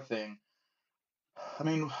VAR thing, I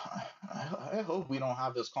mean, I hope we don't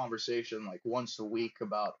have this conversation like once a week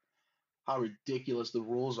about how ridiculous the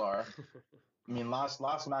rules are. I mean, last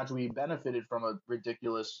match we benefited from a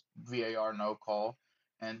ridiculous VAR no call,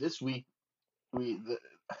 and this week we the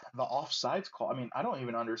offsides call. I mean, I don't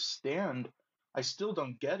even understand. I still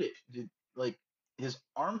don't get it. Like his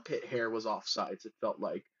armpit hair was offsides. It felt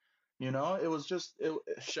like, it was just.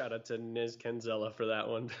 Shout out to Niz Kenzella for that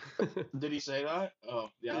one. Did he say that? Oh,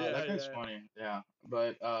 yeah, Yeah, that guy's yeah. funny. Yeah,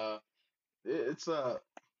 but it's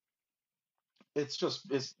it's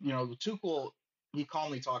Tuchel. He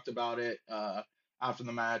calmly talked about it after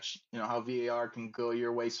the match. How VAR can go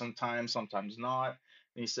your way sometimes not.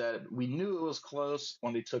 And he said we knew it was close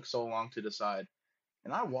when they took so long to decide.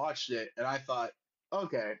 And I watched it and I thought,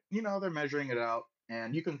 okay, they're measuring it out,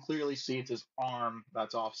 and you can clearly see it's his arm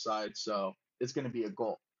that's offside, so it's going to be a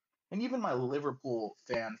goal. And even my Liverpool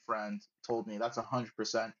fan friend told me that's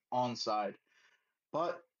 100% onside.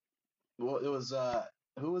 But well, it was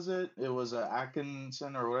who was it? It was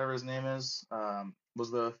Atkinson or whatever his name is.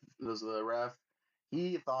 Was the ref?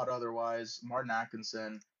 He thought otherwise, Martin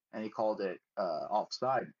Atkinson, and he called it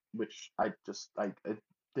offside, which it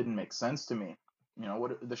didn't make sense to me.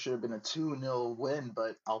 What there should have been a 2-0 win,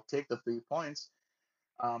 but I'll take the 3 points.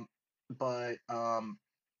 Um, but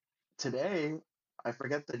today, I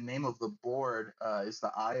forget the name of the board. Is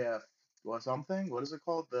the IF or something? What is it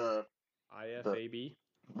called? The IFAB.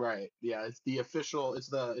 Right. Yeah, it's the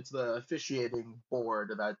officiating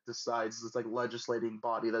board that decides. It's like legislating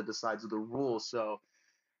body that decides the rules. So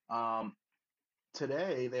um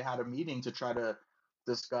today they had a meeting to try to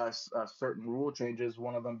discuss certain rule changes,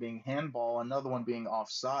 one of them being handball, another one being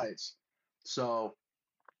offsides. So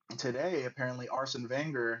today, apparently, Arsene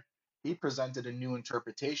Wenger, he presented a new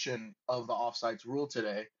interpretation of the offsides rule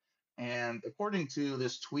today. And according to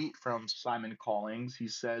this tweet from Simon Collins, he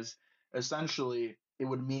says essentially it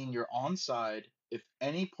would mean you're onside if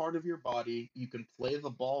any part of your body you can play the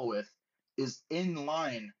ball with is in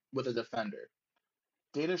line with a defender.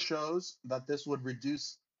 Data shows that this would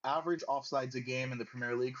reduce average offsides a game in the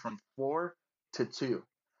Premier League from 4 to 2.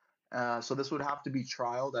 So this would have to be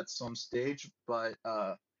trialed at some stage, but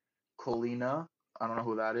Colina, I don't know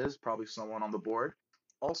who that is, probably someone on the board,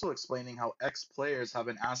 also explaining how ex-players have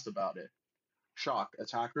been asked about it. Shock,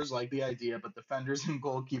 attackers like the idea, but defenders and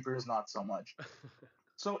goalkeepers not so much.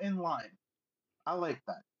 So in line, I like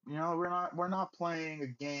that. We're not playing a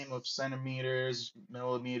game of centimeters,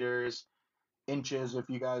 millimeters, inches. If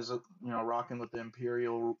you guys are rocking with the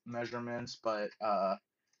imperial measurements, but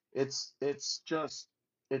it's just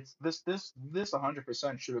it's this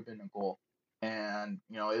 100% should have been a goal, and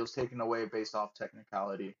it was taken away based off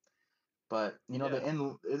technicality. But Yeah.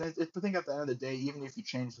 it's the thing at the end of the day, even if you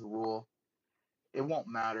change the rule, it won't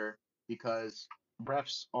matter because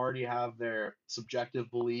refs already have their subjective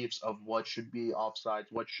beliefs of what should be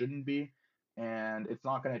offsides, what shouldn't be, and it's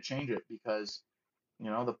not going to change it because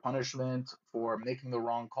the punishment for making the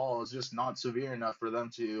wrong call is just not severe enough for them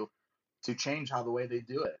to change how the way they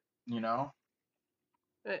do it. You know?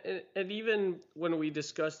 And even when we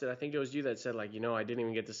discussed it, I think it was you that said like, I didn't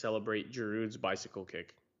even get to celebrate Giroud's bicycle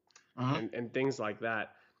kick Hmm. and things like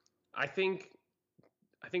that. I think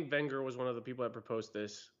I think Wenger was one of the people that proposed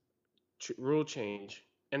this rule change,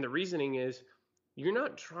 and the reasoning is you're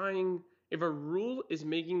not trying. If a rule is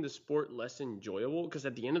making the sport less enjoyable, because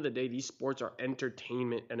at the end of the day, these sports are an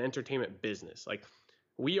entertainment business. Like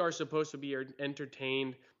we are supposed to be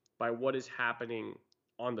entertained by what is happening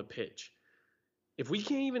on the pitch. If we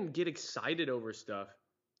can't even get excited over stuff,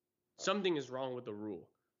 something is wrong with the rule.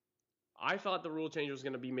 I thought the rule change was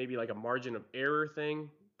going to be maybe like a margin of error thing,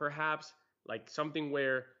 perhaps, like something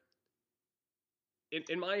where,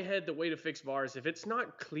 in my head, the way to fix VAR is if it's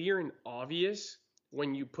not clear and obvious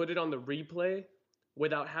when you put it on the replay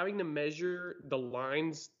without having to measure the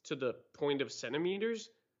lines to the point of centimeters,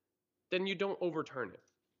 then you don't overturn it.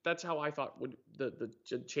 That's how I thought the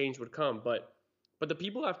change would come. But the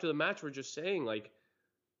people after the match were just saying like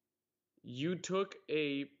you took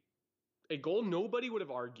a goal nobody would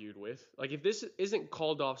have argued with. Like if this isn't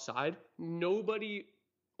called offside, nobody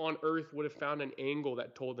on earth would have found an angle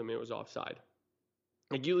that told them it was offside.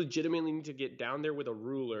 Like you legitimately need to get down there with a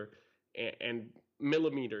ruler and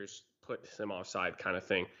millimeters put them offside kind of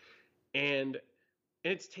thing. And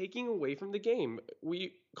it's taking away from the game.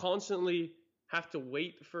 We constantly have to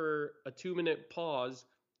wait for a 2-minute pause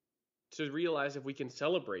to realize if we can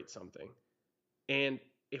celebrate something. And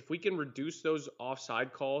if we can reduce those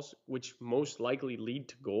offside calls, which most likely lead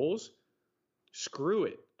to goals, screw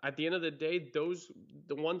it. At the end of the day,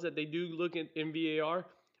 the ones that they do look at in VAR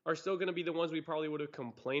are still going to be the ones we probably would have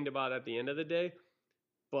complained about at the end of the day.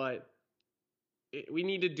 But we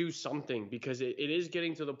need to do something because it is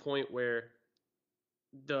getting to the point where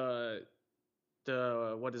the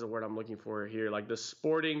what is the word I'm looking for here? Like the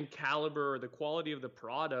sporting caliber or the quality of the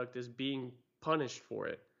product is being punished for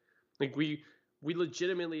it. Like we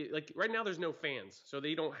legitimately, like right now there's no fans, so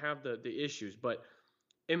they don't have the issues. But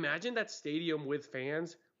imagine that stadium with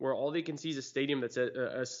fans where all they can see is a stadium that says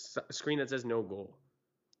a screen that says no goal.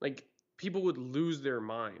 Like people would lose their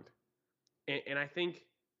mind, and I think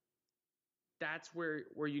that's where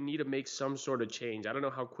you need to make some sort of change. I don't know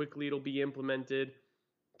how quickly it'll be implemented.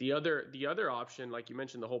 The other option, like you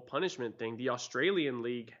mentioned, the whole punishment thing, the Australian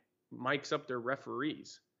League mics up their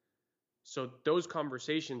referees. So those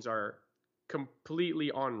conversations are completely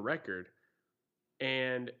on record.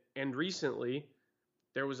 And recently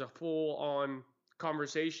there was a full on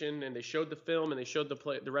conversation and they showed the film and they showed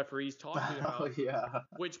the referees talking Oh about yeah.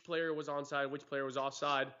 which player was onside, which player was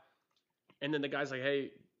offside. And then the guy's like,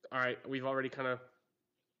 "Hey, all right, we've already kind of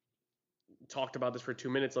talked about this for 2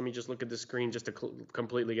 minutes. Let me just look at the screen just to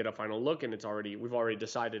completely get a final look, and we've already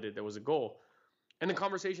decided it. There was a goal, and the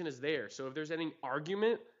conversation is there. So if there's any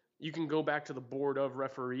argument, you can go back to the board of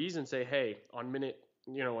referees and say, hey, on minute,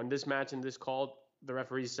 in this match in this call, the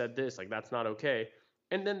referees said this. Like that's not okay.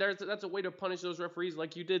 And then that's a way to punish those referees,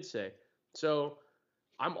 like you did say. So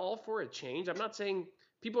I'm all for a change. I'm not saying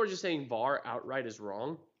people are just saying VAR outright is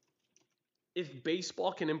wrong. If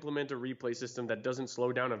baseball can implement a replay system that doesn't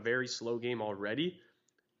slow down a very slow game already,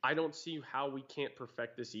 I don't see how we can't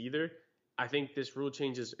perfect this either. I think this rule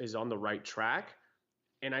change is on the right track.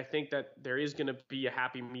 And I think that there is going to be a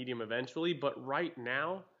happy medium eventually. But right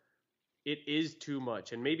now, it is too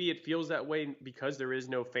much. And maybe it feels that way because there is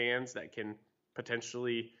no fans that can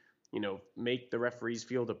potentially, make the referees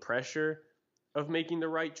feel the pressure of making the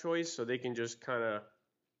right choice so they can just kind of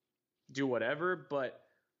do whatever. But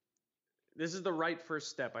this is the right first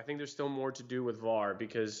step. I think there's still more to do with VAR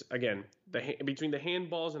because, again, between the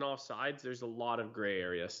handballs and offsides, there's a lot of gray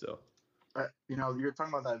area still. You're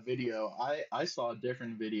talking about that video. I saw a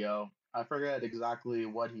different video. I forget exactly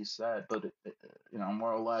what he said, but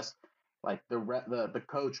more or less, like the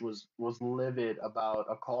coach was livid about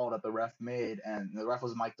a call that the ref made, and the ref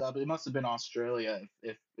was mic'd up. It must have been Australia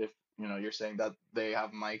if you're saying that they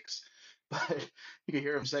have mics, but you could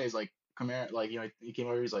hear him say, "He's like, come here," like he came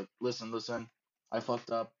over. He's like, "Listen, I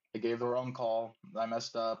fucked up. I gave the wrong call. I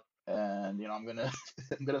messed up." And I'm gonna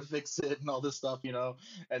I'm gonna fix it and all this stuff.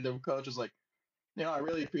 And the coach was like, I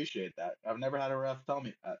really appreciate that. I've never had a ref tell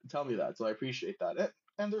me that, so I appreciate that.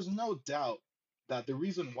 And there's no doubt that the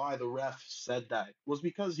reason why the ref said that was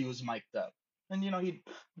because he was mic'd up. And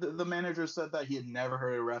the manager said that he had never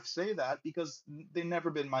heard a ref say that because they've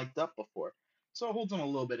never been mic'd up before. So it holds him a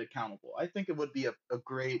little bit accountable. I think it would be a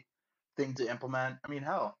great thing to implement. I mean,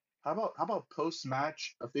 hell, how about post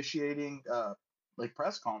match officiating, like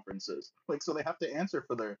press conferences, like so they have to answer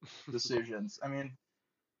for their decisions. I mean,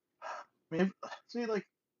 see, like,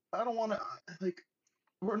 I don't want to, like,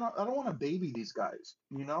 I don't want to baby these guys,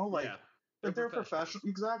 like, Yeah, they're they're professionals. professional,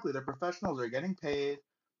 exactly, they're professionals, they're getting paid,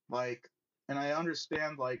 like, and I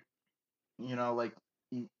understand, like,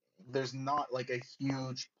 y- there's not, like, a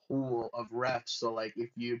huge pool of refs, so, like, if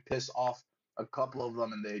you piss off a couple of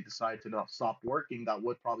them and they decide to not stop working, that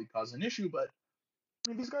would probably cause an issue, but, I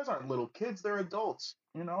mean, these guys aren't little kids, they're adults,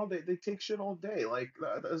 they take shit all day, like,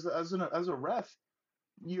 as a ref,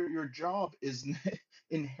 your job is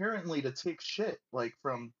inherently to take shit like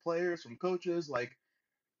from players, from coaches, like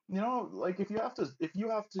like if you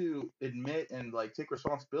have to admit and like take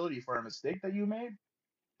responsibility for a mistake that you made.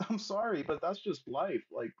 I'm sorry, but that's just life.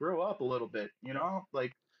 Like grow up a little bit,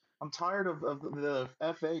 like I'm tired of the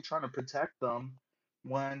FA trying to protect them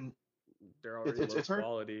when They're it's already it's low it's hurt.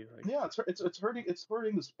 quality. Like, Yeah, it's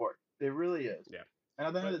hurting the sport. It really is. yeah, And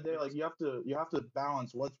at the end of but the day, like you have to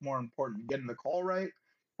balance what's more important, getting the call right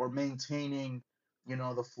or maintaining,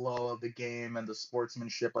 the flow of the game and the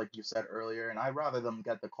sportsmanship, like you said earlier. And I'd rather them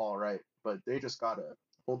get the call right, but they just gotta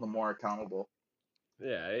hold them more accountable.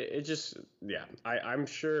 yeah, it just yeah. I'm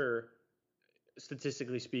sure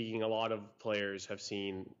statistically speaking, a lot of players have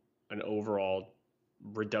seen an overall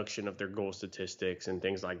reduction of their goal statistics and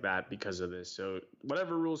things like that because of this. So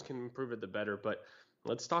whatever rules can improve it, the better. But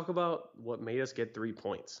let's talk about what made us get 3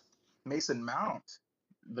 points. Mason Mount,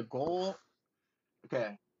 the goal.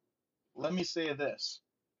 Okay, let me say this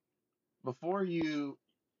before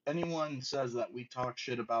anyone says that we talk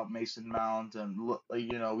shit about Mason Mount and look,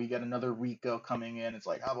 we get another Rico coming in. It's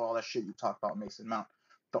like, how about all that shit you talk about Mason Mount?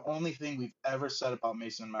 The only thing we've ever said about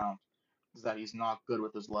Mason Mount is that he's not good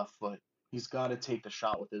with his left foot. He's got to take the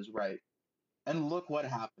shot with his right. And look what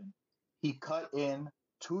happened. He cut in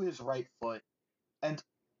to his right foot. And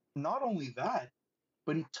not only that,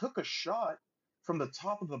 but he took a shot from the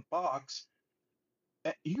top of the box.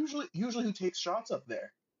 Usually who takes shots up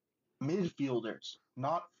there? Midfielders,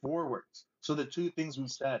 not forwards. So the two things we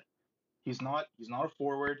said, he's not a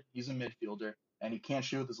forward, he's a midfielder, and he can't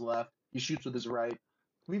shoot with his left. He shoots with his right.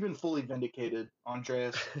 We've been fully vindicated,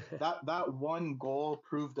 Andreas. That one goal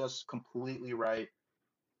proved us completely right.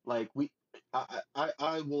 Like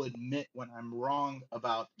I will admit when I'm wrong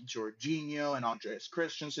about Jorginho and Andreas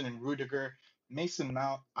Christensen and Rudiger. Mason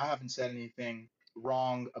Mount, I haven't said anything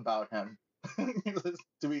wrong about him.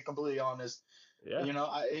 To be completely honest, Yeah.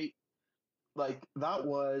 I like that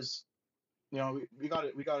was we got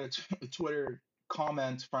a Twitter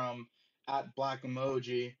comment from at Black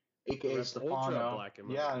Emoji, aka Rep Ultra Stefano. Black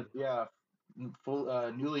Yeah, Emoji. yeah,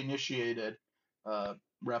 full newly initiated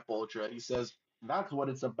Rep Ultra. He says that's what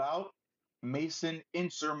it's about. Mason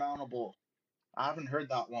insurmountable. I haven't heard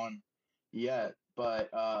that one yet, but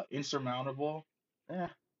insurmountable. Yeah,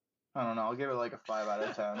 I don't know. I'll give it like a 5 out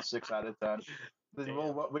of 10, 6 out of 10.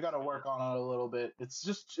 Damn. We got to work on it a little bit.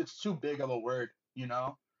 It's too big of a word, you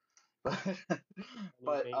know. Funny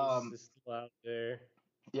But Mace is still out there.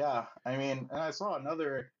 yeah, I mean, and I saw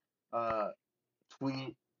another uh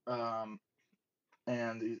tweet, and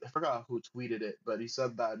I forgot who tweeted it, but he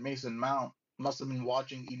said that Mason Mount must have been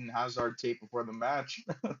watching Eden Hazard tape before the match,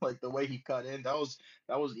 like the way he cut in. That was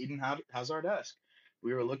Hazard-esque.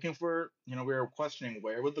 We were looking for, we were questioning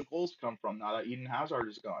where would the goals come from now that Eden Hazard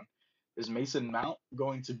is gone. Is Mason Mount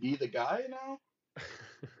going to be the guy now?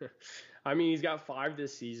 I mean, he's got 5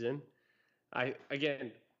 this season.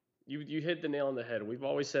 Again, you hit the nail on the head. We've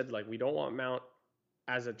always said like we don't want Mount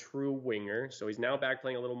as a true winger, so he's now back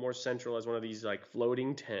playing a little more central as one of these like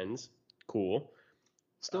floating tens. Cool.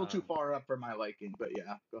 Still too far up for my liking, but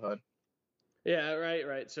yeah, go ahead. Yeah,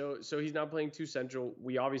 right. So he's not playing too central.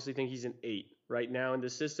 We obviously think he's an 8 right now in the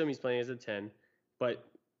system. He's playing as a 10, but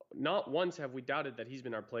not once have we doubted that he's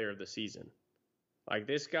been our player of the season. Like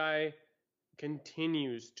this guy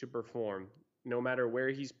continues to perform no matter where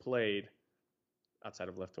he's played outside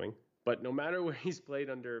of left wing, but no matter where he's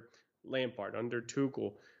played under Lampard, under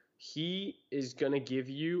Tuchel, he is going to give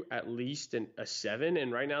you at least a 7.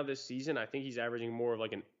 And right now this season, I think he's averaging more of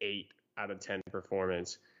like an 8 out of 10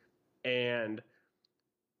 performance. And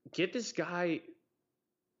get this guy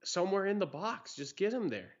somewhere in the box. Just get him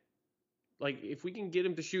there. Like if we can get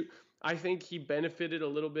him to shoot, I think he benefited a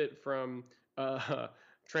little bit from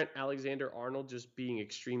Trent Alexander-Arnold just being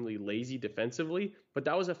extremely lazy defensively, but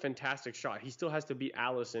that was a fantastic shot. He still has to beat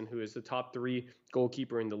Alisson, who is the top 3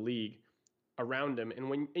 goalkeeper in the league, around him. And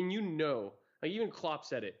like even Klopp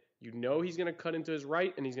said it, he's going to cut into his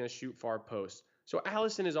right and he's going to shoot far post. So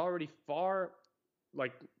Alisson is already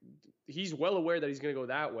like he's well aware that he's going to go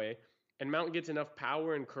that way, and Mount gets enough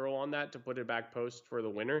power and curl on that to put it back post for the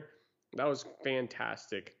winner. That was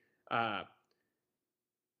fantastic.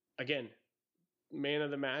 Again, man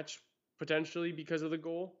of the match potentially because of the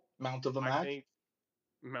goal. Mount of the match. I think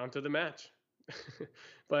Mount of the match.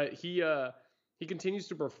 But he continues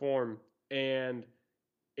to perform, and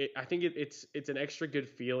I think it's an extra good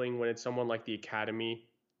feeling when it's someone like the academy,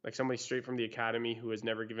 like somebody straight from the academy who has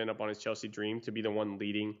never given up on his Chelsea dream, to be the one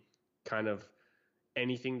leading kind of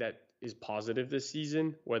anything that is positive this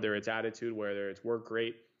season, whether it's attitude, whether it's work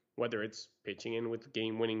rate, whether it's pitching in with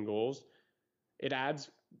game-winning goals. It adds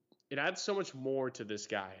so much more to this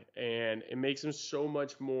guy, and it makes him so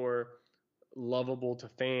much more lovable to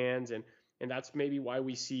fans, and that's maybe why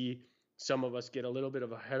we see some of us get a little bit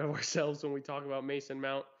of ahead of ourselves when we talk about Mason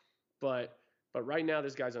Mount. But right now,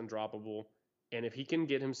 this guy's undroppable, and if he can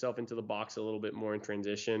get himself into the box a little bit more in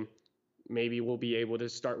transition, maybe we'll be able to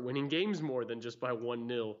start winning games more than just by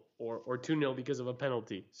 1-0 or 2-0 because of a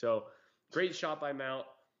penalty. So great shot by Mount.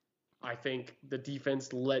 I think the defense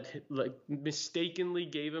mistakenly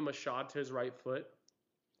gave him a shot to his right foot.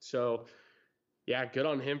 So yeah, good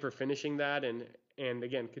on him for finishing that, and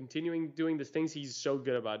again, continuing doing the things he's so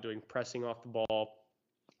good about doing, pressing off the ball,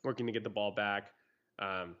 working to get the ball back.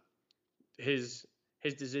 His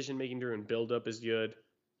decision making during build up is good.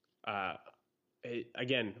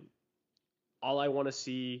 Again, all I want to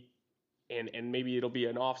see, and maybe it'll be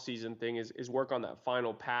an off-season thing, is work on that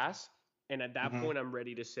final pass. And at that point, I'm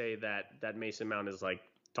ready to say that Mason Mount is like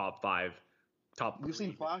top 5, top. We've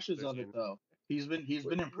seen flashes of it though. He's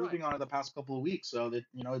been improving on it the past couple of weeks, so that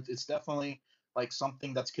it's definitely like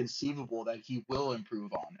something that's conceivable that he will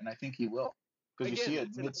improve on, and I think he will, because you see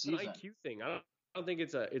it mid-season. It's an IQ thing. I don't think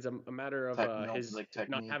it's a matter of his like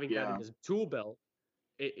not having yeah. that in his tool belt.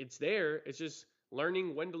 it's there. It's just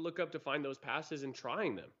learning when to look up to find those passes and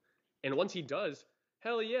trying them. And once he does,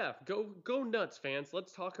 hell yeah, go nuts, fans.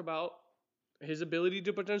 Let's talk about his ability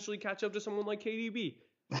to potentially catch up to someone like KDB.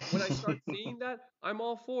 When I start seeing that, I'm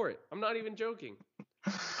all for it. I'm not even joking.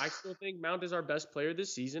 I still think Mount is our best player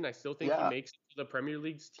this season. I still think he Yeah. makes it to the Premier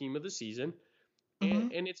League's team of the season, Hmm.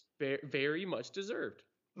 and it's very much deserved.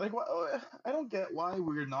 Like, I don't get why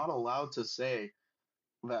we're not allowed to say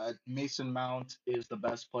that Mason Mount is the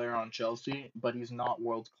best player on Chelsea, but he's not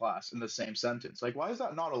world class in the same sentence. Like, why is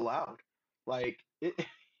that not allowed? Like,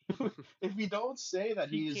 if we don't say that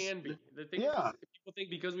He he's, can be. The thing yeah, is people think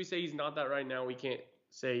because we say he's not that right now, we can't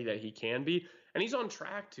say that he can be. And he's on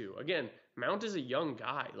track to. Again, Mount is a young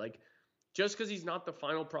guy. Like, just because he's not the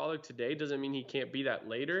final product today doesn't mean he can't be that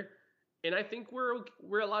later. And I think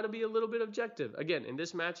we're allowed to be a little bit objective. Again, in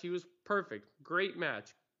this match, he was perfect. Great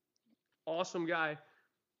match. Awesome guy.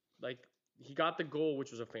 Like, he got the goal,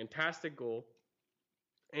 which was a fantastic goal.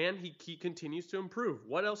 And he continues to improve.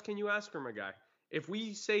 What else can you ask from a guy? If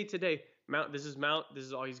we say today, Mount, this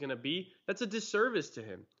is all he's gonna be, that's a disservice to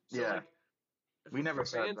him. So yeah, like, we never for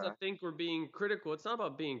said fans that. that think we're being critical, it's not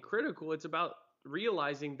about being critical. It's about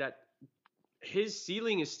realizing that his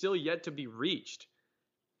ceiling is still yet to be reached.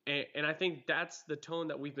 And I think that's the tone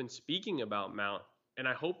that we've been speaking about Mount. And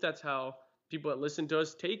I hope that's how people that listen to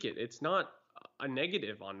us take it. It's not a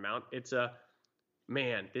negative on Mount. It's a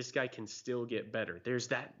man, this guy can still get better. There's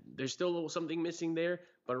still a little something missing there,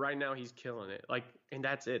 but right now he's killing it. Like, and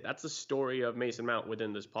that's it. That's the story of Mason Mount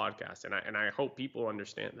within this podcast, and I hope people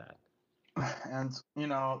understand that. And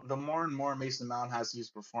the more and more Mason Mount has these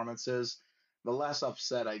performances, the less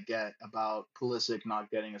upset I get about Pulisic not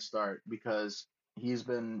getting a start because he's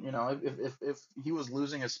been, if he was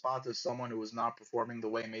losing his spot to someone who was not performing the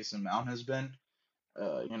way Mason Mount has been,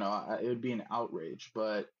 it would be an outrage.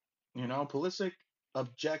 But Pulisic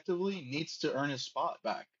objectively needs to earn his spot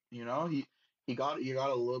back. He got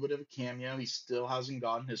a little bit of a cameo. He still hasn't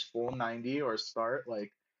gotten his full 90 or start.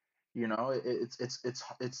 Like,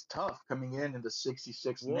 it's tough coming in the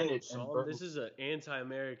 66th Whoa, minute and Psalm, this is an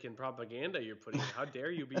anti-American propaganda you're putting in. How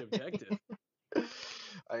dare you be objective?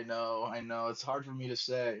 I know. It's hard for me to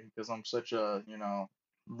say because I'm such a,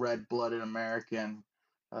 red-blooded American.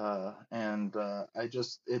 And I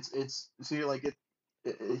just it's see like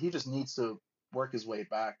he just needs to work his way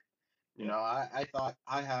back. Yeah, I thought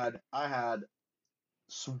I had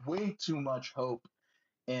way too much hope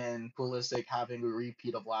in Pulisic having a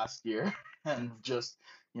repeat of last year and just,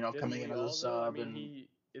 didn't coming in we as a all though? I sub mean,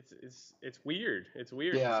 and it's weird. It's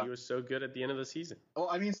weird because yeah. he was so good at the end of the season. Well,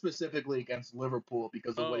 I mean specifically against Liverpool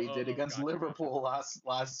because of what he did against Gotcha. Liverpool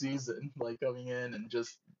last season, like coming in and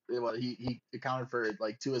just he accounted for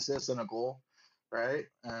like 2 assists and a goal, right?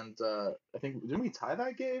 And I think didn't we tie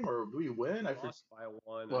that game or did we win? We I forget. lost by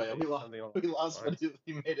one, I Well, yeah, we think, lost. something along We those lost, but lines.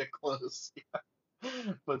 he made it close.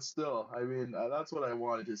 But still, I mean, that's what I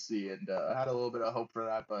wanted to see, and I had a little bit of hope for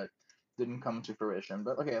that, but didn't come to fruition.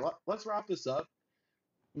 But okay, let's wrap this up.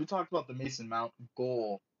 We talked about the Mason Mount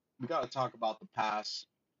goal. We got to talk about the pass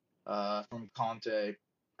from Conte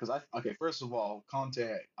because okay, first of all,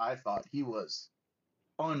 Conte, I thought he was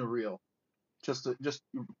unreal. Just a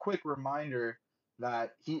quick reminder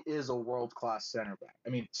that he is a world class center back.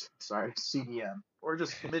 I mean, sorry, CDM or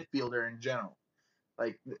just midfielder in general.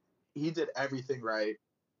 Like he did everything right.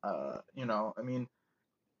 I mean,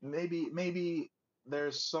 maybe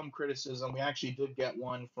there's some criticism. We actually did get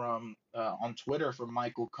one from on Twitter from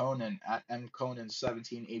Michael Conan at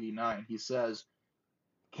mconan1789. He says,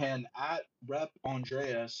 "Can at rep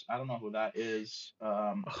Andreas? I don't know who that is.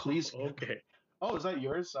 Oh, Please. okay. Oh, is that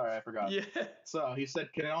yours? Sorry, I forgot. Yeah. So he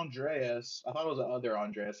said, "Can Andreas? I thought it was the other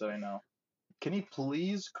Andreas that I know. Can he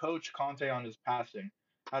please coach Conte on his passing?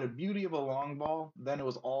 Had a beauty of a long ball, then it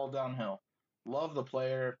was all downhill. Love the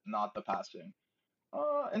player, not the passing."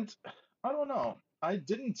 And I don't know. I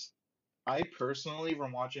personally,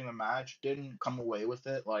 from watching the match, didn't come away with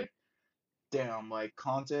it like, damn, like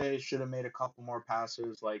Conte should have made a couple more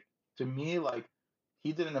passes. Like, to me, like,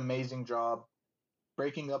 he did an amazing job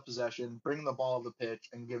breaking up possession, bringing the ball to the pitch,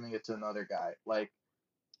 and giving it to another guy. Like,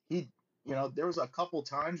 he, there was a couple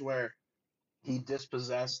times where he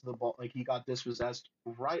dispossessed the ball, like, he got dispossessed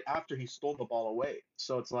right after he stole the ball away.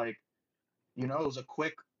 So it's like, it was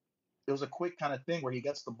a quick kind of thing where he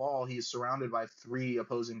gets the ball, he's surrounded by three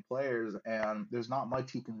opposing players, and there's not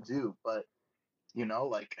much he can do. But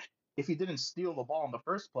like if he didn't steal the ball in the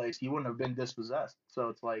first place, he wouldn't have been dispossessed. So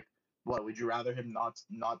it's like, what would you rather him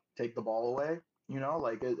not take the ball away?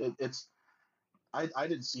 Like it's I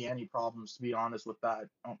didn't see any problems to be honest with that,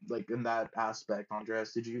 like in that aspect.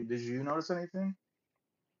 Andres, did you notice anything?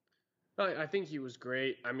 I think he was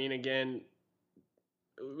great. I mean, again,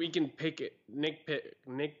 we can pick it,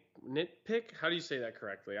 nitpick. How do you say that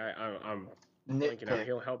correctly? I'm blanking out. Nitpick,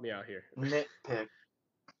 He'll help me out here. nitpick.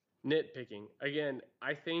 Nitpicking. Again,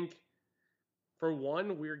 I think for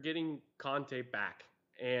one, we're getting Conte back.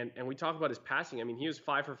 And we talk about his passing. I mean, he was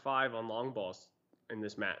 5 for 5 on long balls in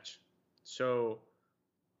this match. So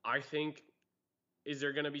I think, is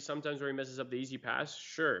there going to be sometimes where he messes up the easy pass?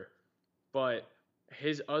 Sure. But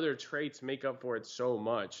his other traits make up for it so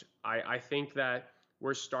much. I think that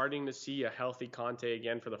we're starting to see a healthy Conte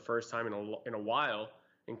again for the first time in a while,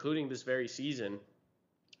 including this very season.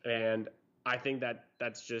 And I think that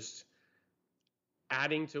that's just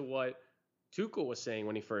adding to what Tuchel was saying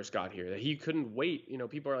when he first got here, that he couldn't wait. You know,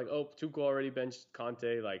 people are like, oh, Tuchel already benched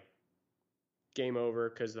Conte, like game over,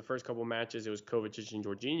 because the first couple matches it was Kovacic and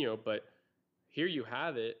Jorginho. But here you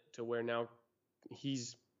have it to where now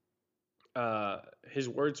he's his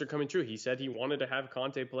words are coming true. He said he wanted to have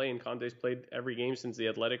Conte play, and Conte's played every game since the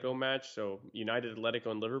Atletico match. So United, Atletico,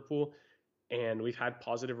 and Liverpool, and we've had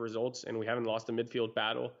positive results, and we haven't lost a midfield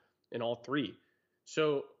battle in all three.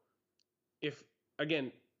 So if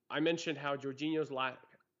again, I mentioned how Jorginho's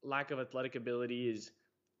lack of athletic ability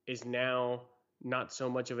is now not so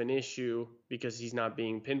much of an issue because he's not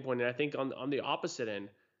being pinpointed. I think on the opposite end,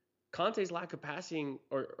 Conte's lack of passing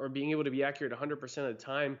or being able to be accurate 100% of the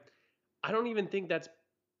time, I don't even think that's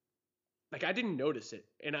like I didn't notice it.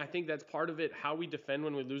 And I think that's part of it, how we defend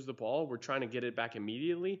when we lose the ball. We're trying to get it back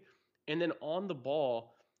immediately. And then on the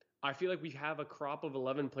ball, I feel like we have a crop of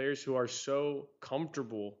 11 players who are so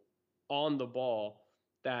comfortable on the ball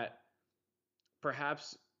that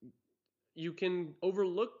perhaps you can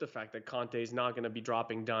overlook the fact that Conte is not going to be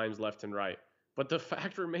dropping dimes left and right. But the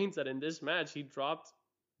fact remains that in this match, he dropped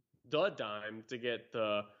the dime to get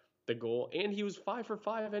the goal, and he was 5 for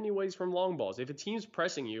 5 anyways from long balls. If a team's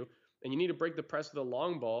pressing you and you need to break the press with a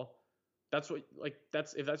long ball, that's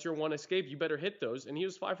if that's your one escape, you better hit those. And he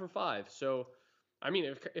was 5 for 5. So, I mean,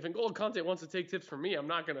 if N'Golo Conte wants to take tips from me, I'm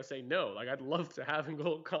not gonna say no. Like, I'd love to have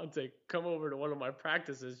N'Golo Conte come over to one of my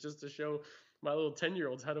practices just to show my little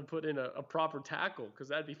 10-year-olds how to put in a proper tackle, because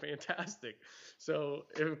that'd be fantastic. So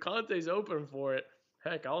if Conte's open for it,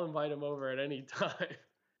 heck, I'll invite him over at any time.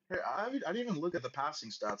 Here, I didn't even look at the passing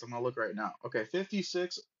stats. I'm gonna look right now. Okay,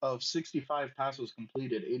 56 of 65 passes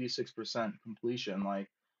completed, 86% completion. Like,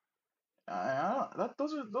 I don't,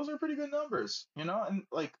 those are pretty good numbers, you know. And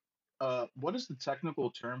like, what is the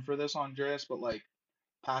technical term for this, Andreas? But like,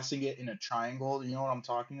 passing it in a triangle. You know what I'm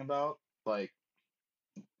talking about? Like,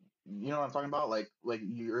 you know what I'm talking about? Like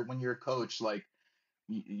you're when you're a coach, like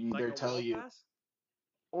you Like either a tell wall you, pass?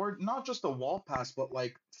 or not just a wall pass, but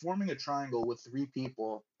like forming a triangle with three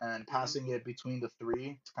people and Hmm. passing it between the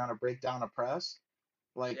three to kind of break down a press.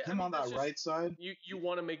 Like Yeah, I him mean on that's that just right side. you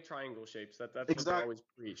want to make triangle shapes. That's what they Exact, always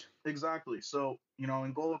preach. exactly. So, you know,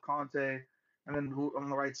 N'Golo Conte, and then who on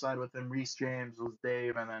the right side with him, Reece James was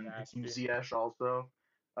Dave, and then Hakeem Gaspy. Ziyech also.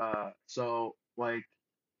 So like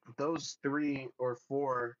those three or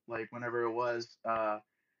four, like whenever it was,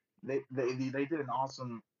 they did an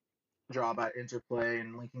awesome job at interplay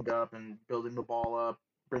and linking up and building the ball up,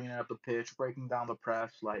 bringing it up the pitch, breaking down the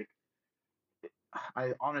press. Like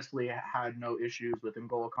I honestly had no issues with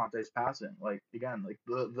N'Golo Conte's passing. Like again, like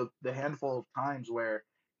the handful of times where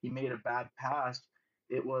he made a bad pass,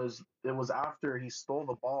 it was after he stole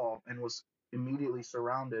the ball and was immediately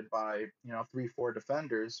surrounded by 3-4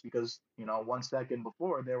 defenders because 1 second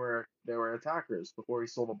before they were attackers before he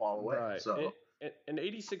stole the ball away. Right. So And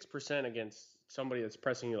 86% against somebody that's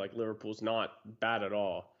pressing you like Liverpool's not bad at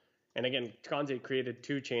all. And again, Conte created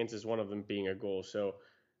 2 chances, one of them being a goal. So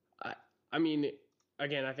I I mean,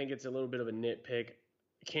 again, I think it's a little bit of a nitpick.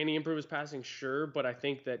 Can he improve his passing? Sure, but I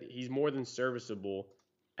think that he's more than serviceable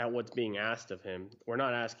at what's being asked of him. We're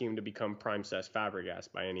not asking him to become prime Cesc Fabregas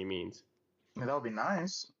by any means. that would be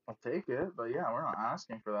nice. I'll take it, but yeah, we're not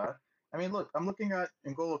asking for that. I mean, look, I'm looking at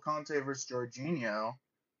N'Golo Conte versus Jorginho.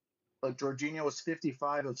 Like Jorginho was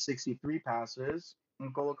 55 of 63 passes,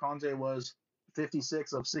 and N'Golo Conte was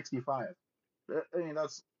 56 of 65. I mean,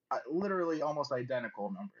 that's literally almost identical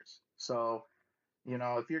numbers. So,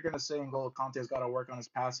 if you're gonna say N'Golo Conte's got to work on his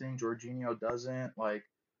passing, Jorginho doesn't. Like,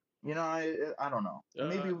 I don't know. And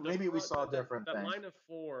maybe The maybe we front saw a different that thing. line of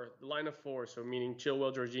four, the line of four, so meaning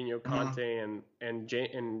Chilwell, Jorginho, Mm-hmm. Conte,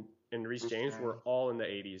 and Reece James were James. all in the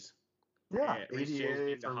 80s. Yeah, And Reece James 88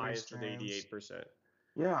 being the for Reece highest with James. 88%.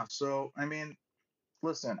 Yeah. So I mean,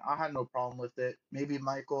 listen, I had no problem with it. Maybe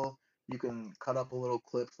Michael, you can cut up a little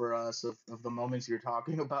clip for us of the moments you're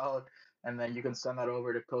talking about, and then you can send that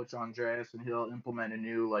over to Coach Andreas, and he'll implement a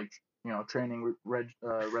new like training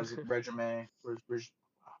regimen.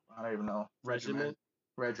 I don't even know. Regiment.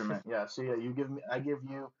 Regiment. Yeah. So yeah, I give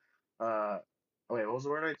you. Wait, what was the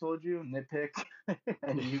word I told you? Nitpick,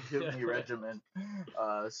 and you give me regiment.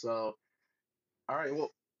 So all right.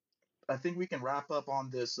 Well, I think we can wrap up on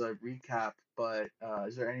this recap. But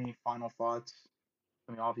is there any final thoughts?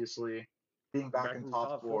 I mean, obviously, being We're back back in in the top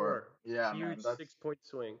top four. four. Yeah, man. Huge That's 6 point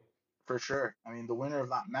swing. for sure. I mean, the winner of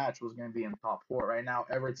that match was going to be in the top four. Right now,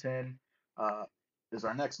 Everton uh, is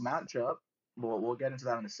our next matchup. We'll get into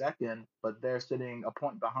that in a second, but they're sitting a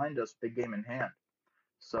point behind us, big game in hand.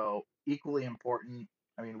 So equally important.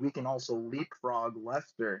 I mean, we can also leapfrog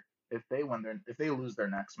Leicester if they lose their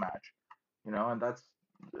next match. And that's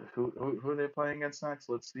who are they playing against next?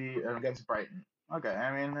 Let's see, against Brighton. Okay,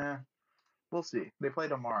 I mean, we'll see. They play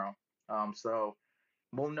tomorrow, so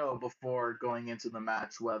we'll know before going into the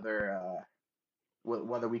match whether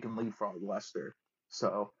we can leapfrog Leicester.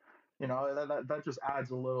 So, that just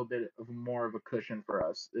adds a little bit of more of a cushion for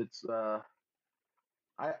us.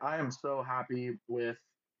 I am so happy with,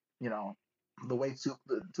 you know, the way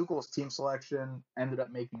Tuchel's team selection ended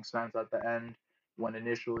up making sense at the end when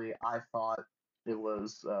initially I thought it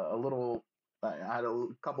was a little, I had a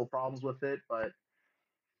couple problems with it, but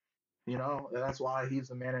that's why he's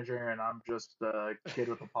the manager and I'm just a kid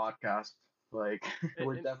with a podcast. Like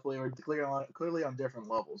we're clearly on different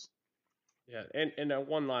levels. Yeah, and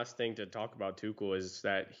one last thing to talk about Tuchel is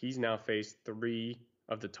that he's now faced 3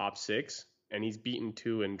 of the top 6, and he's beaten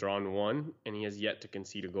 2 and drawn 1, and he has yet to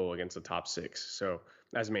concede a goal against the top 6. So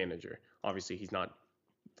as manager, obviously he's not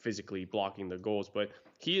physically blocking the goals, but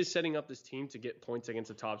he is setting up this team to get points against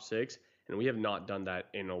the top 6, and we have not done that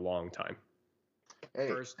in a long time. Hey,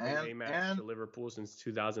 First away match to Liverpool since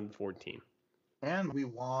 2014. And we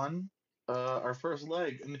won our first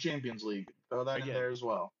leg in the Champions League. Throw that in there as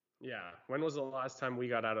well. Yeah. When was the last time we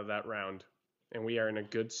got out of that round? And we are in a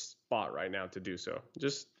good spot right now to do so.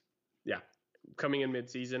 Just, yeah, coming in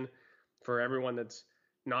mid-season, for everyone that's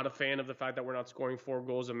not a fan of the fact that we're not scoring 4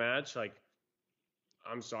 goals a match, like,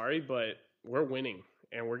 I'm sorry, but we're winning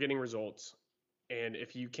and we're getting results. And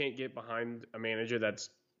if you can't get behind a manager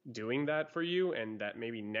that's doing that for you and that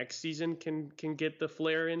maybe next season can get the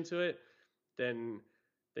flair into it, then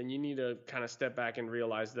you need to kind of step back and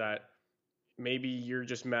realize that maybe you're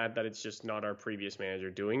just mad that it's just not our previous manager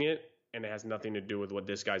doing it, and it has nothing to do with what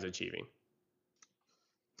this guy's achieving.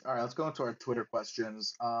 All right, let's go into our Twitter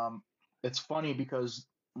questions. It's funny because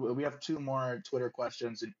we have 2 more Twitter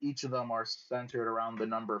questions, and each of them are centered around the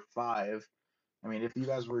number 5. I mean, if you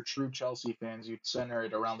guys were true Chelsea fans, you'd center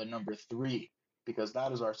it around the number 3 because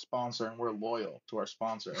that is our sponsor, and we're loyal to our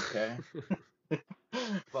sponsor. Okay.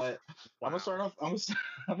 But wow. I'm gonna start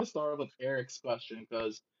off with Eric's question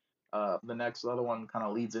because the next other one kind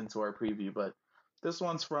of leads into our preview. But this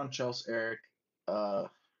one's from Chelsea Eric. I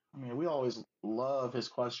mean, we always love his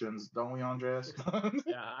questions, don't we, Andreas?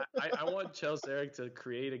 Yeah, I want Chelsea Eric to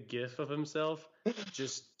create a GIF of himself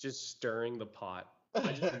just stirring the pot.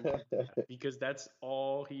 I just need that because that's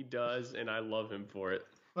all he does, and I love him for it.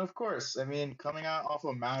 Of course. I mean, coming out off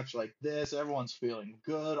a match like this, everyone's feeling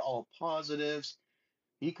good, all positives.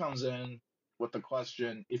 He comes in with the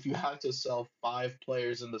question, if you had to sell 5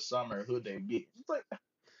 players in the summer, who'd they be? It's like,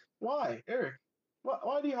 why, Eric?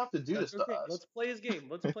 Why do you have to do this to us? Let's play his game.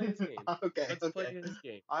 Okay. Play his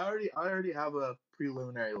game. I already have a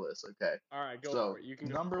preliminary list. Okay. All right, go for it. You can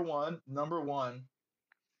go. Number one,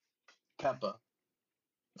 Kepa.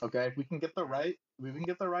 Okay, if we can get the right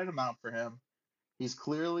amount for him. He's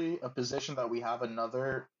clearly a position that we have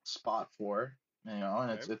another spot for, and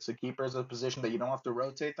okay. It's a keeper as a position that you don't have to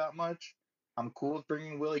rotate that much. I'm cool with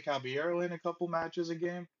bringing Willy Caballero in a couple matches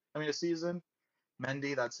a season.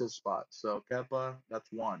 Mendy, that's his spot. So Kepa, that's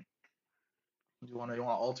 1. You want to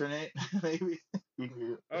alternate maybe?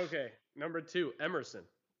 Okay, number 2, Emerson.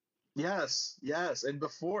 Yes, and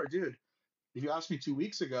before, dude, if you asked me 2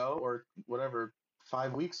 weeks ago or whatever,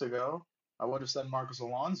 5 weeks ago, I would have said Marcos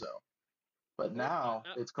Alonso. But now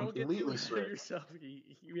it's completely switched.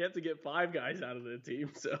 You have to get 5 guys out of the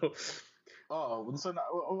team, so. Oh, so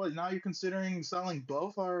now you're considering selling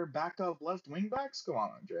both our backup left wing backs? Come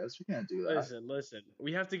on, Andreas, we can't do that. Listen.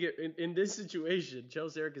 We have to get in this situation.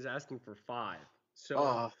 Chelsea Eric is asking for 5. So.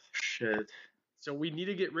 Oh shit. So we need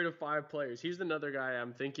to get rid of 5 players. Here's another guy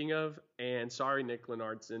I'm thinking of, and sorry, Nick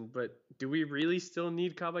Lennartson, but do we really still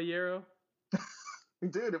need Caballero?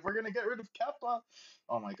 Dude, if we're going to get rid of Kepa,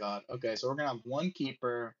 oh my God. Okay, so we're going to have 1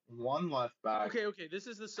 keeper, 1 left back. Okay, this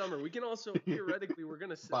is the summer. We can also, theoretically, we're going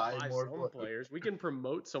to buy some players. We can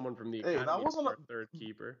promote someone from the academy as our 3rd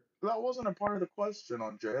keeper. That wasn't a part of the question,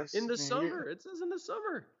 Andreas. In the summer. It says in the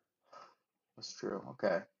summer. That's true.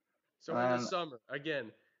 Okay. So in the summer,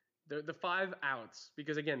 again, the 5 outs,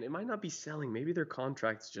 because again, it might not be selling. Maybe their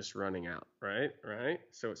contract's just running out, right? Right.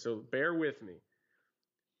 So bear with me.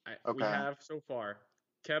 We Okay. have so far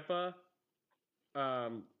Kepa,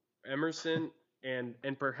 Emerson,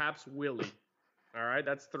 and perhaps Willie. All right,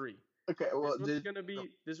 that's 3. Okay. Well,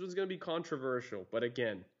 This one's gonna be controversial, but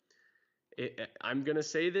again, I'm gonna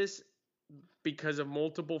say this because of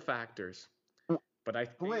multiple factors. But I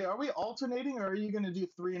think, wait, are we alternating or are you gonna do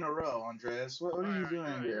 3 in a row, Andreas? What are you doing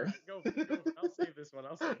you're here? right. Go. I'll save this one.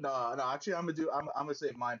 No, no. Actually, I'm gonna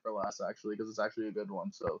save mine for last, actually, because it's actually a good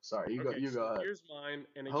one. So sorry, you go. Okay, You go so ahead. here's mine,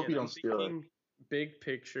 and I hope again, you I'm don't steal it. thinking big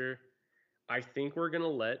picture. I think we're gonna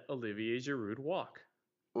let Olivier Giroud walk.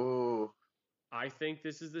 Ooh. I think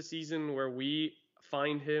this is the season where we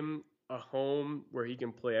find him a home where he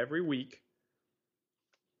can play every week.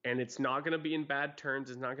 And it's not going to be in bad turns.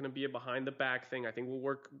 It's not going to be a behind the back thing. I think we'll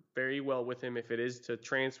work very well with him if it is to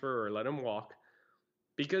transfer or let him walk,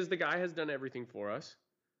 because the guy has done everything for us.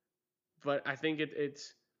 But I think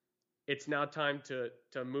it's now time to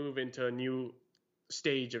move into a new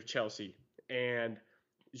stage of Chelsea. And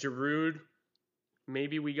Giroud,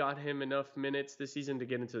 maybe we got him enough minutes this season to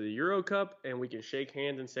get into the Euro Cup, and we can shake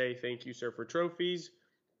hands and say thank you, sir, for trophies.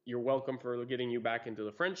 You're welcome for getting you back into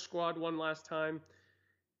the French squad one last time.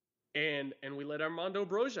 And we let Armando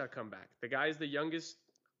Broja come back. The guy is the youngest,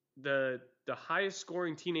 the highest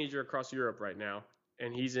scoring teenager across Europe right now,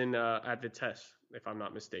 and he's in at Vitesse, if I'm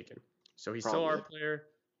not mistaken. So he's still our player.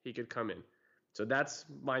 He could come in. So that's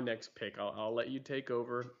my next pick. I'll let you take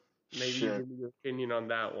over. Maybe you give me your opinion on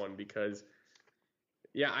that one, because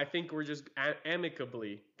yeah, I think we're just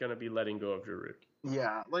amicably gonna be letting go of Giroud.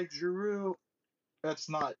 Yeah, like Giroud, that's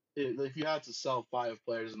not. If you had to sell 5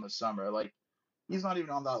 players in the summer, like, he's not even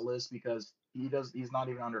on that list because he's not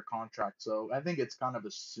even under contract. So I think it's kind of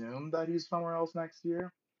assumed that he's somewhere else next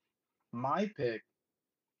year. My pick,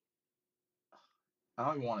 I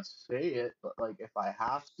don't even want to say it, but like if I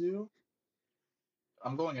have to,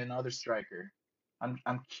 I'm going another striker.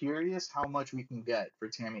 I'm curious how much we can get for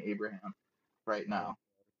Tammy Abraham right now.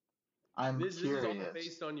 I'm This is all curious.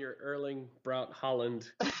 based on your Erling Braut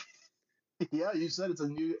Haaland. Yeah, you said it's a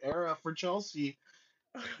new era for Chelsea.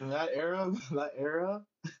 And that era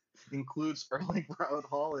includes Erling Braut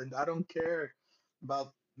Haaland. I don't care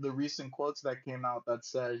about the recent quotes that came out that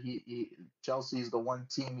said Chelsea's the one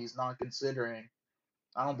team he's not considering.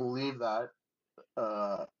 I don't believe that.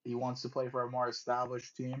 He wants to play for a more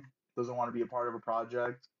established team. Doesn't want to be a part of a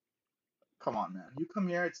project. Come on, man. You come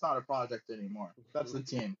here, it's not a project anymore. That's the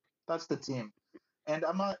team. That's the team. And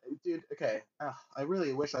I'm not, dude. Okay, I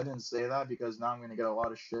really wish I didn't say that because now I'm gonna get a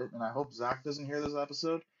lot of shit, and I hope Zach doesn't hear this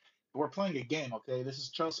episode. We're playing a game, okay? This is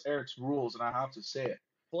Chelsea Eric's rules, and I have to say it.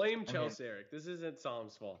 Blame Chelsea Eric. This isn't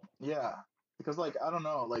Sam's fault. Yeah, because like I don't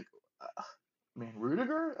know, like I mean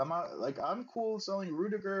Rudiger. I'm cool selling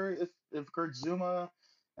Rudiger if Kurt Zuma,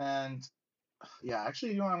 and yeah,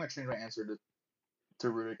 actually, you know what? I'm gonna change my answer to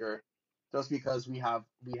Rudiger, just because we have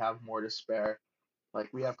more to spare. Like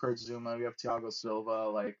we have Kurt Zuma, we have Thiago Silva,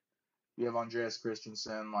 like we have Andreas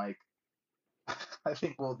Christensen. Like I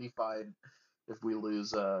think we'll be fine if we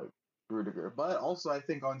lose Rudiger. But also I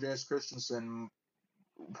think Andreas Christensen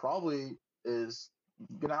probably is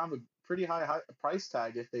gonna have a pretty high price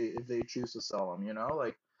tag if they choose to sell him. You know,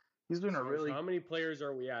 like he's doing a really. So how many players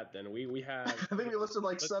are we at then? We have. I think we listed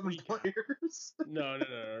like 7 players. No.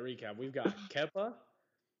 Recap. We've got Kepa,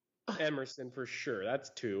 Emerson for sure. That's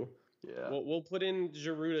 2. Yeah. We'll put in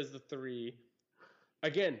Giroud as the 3.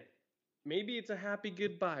 Again, maybe it's a happy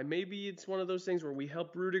goodbye. Maybe it's one of those things where we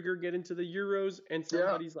help Rudiger get into the Euros, and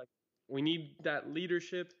somebody's like, we need that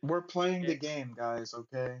leadership. We're playing the game, guys.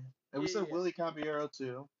 Okay. And we said Willie Caballero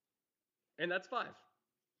too. And that's 5.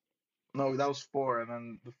 No, that was 4, and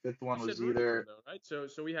then the 5th one was either. Though, right?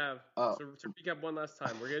 So we have. So to recap one last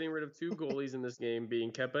time, we're getting rid of 2 goalies in this game,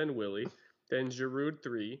 being Kepa and Willie. Then Giroud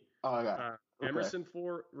 3. Oh, okay. Emerson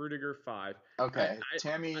 4, Rudiger 5. Okay,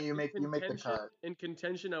 Tammy, you make the cut. In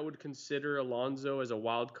contention, I would consider Alonso as a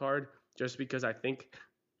wild card, just because I think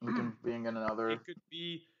we can bring in another. It could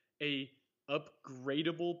be a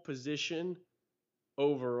upgradable position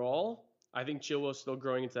overall. I think Chilwell's still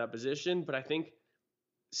growing into that position, but I think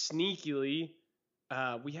sneakily,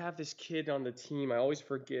 we have this kid on the team. I always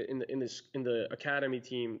forget in the academy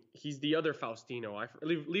team. He's the other Faustino.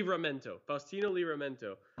 Faustino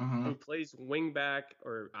Livramento, who plays wing back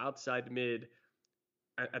or outside mid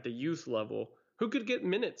at the youth level, who could get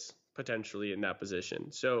minutes potentially in that position.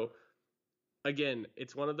 So again,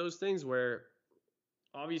 it's one of those things where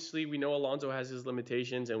obviously we know Alonso has his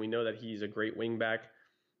limitations and we know that he's a great wing back,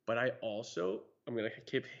 but I'm going to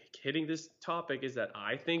keep hitting this topic, is that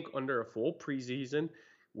I think under a full preseason,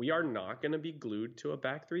 we are not going to be glued to a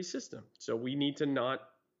back three system. So we need to not.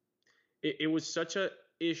 It was such a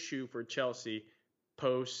issue for Chelsea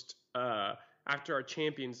post after our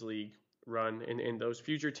Champions League run and those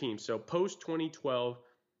future teams. So post 2012,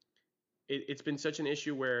 it's been such an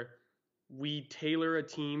issue where we tailor a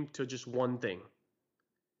team to just one thing.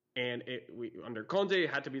 And under Conte, it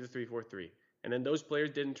had to be the 3-4-3. And then those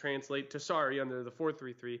players didn't translate to Sarri under the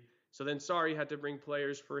 4-3-3. So then Sarri had to bring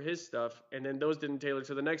players for his stuff, and then those didn't tailor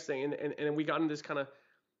to the next thing. And we got in this kind of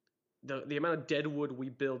the amount of deadwood we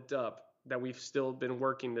built up that we've still been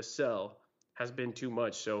working to sell has been too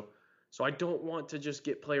much. So I don't want to just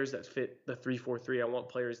get players that fit the 3-4-3. I want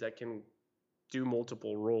players that can do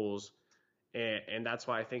multiple roles. And that's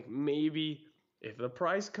why I think maybe if the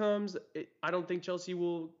price comes, I don't think Chelsea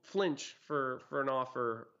will flinch for an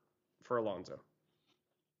offer for Alonso.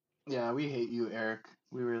 Yeah, we hate you, Eric.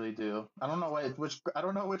 We really do. I don't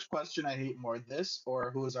know which question I hate more, this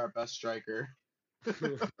or who is our best striker.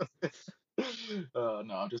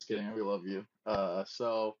 No, I'm just kidding. We love you.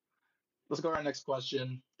 So let's go to our next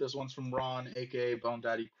question. This one's from Ron, aka Bone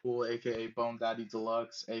Daddy Cool, aka Bone Daddy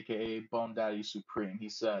Deluxe, aka Bone Daddy Supreme. He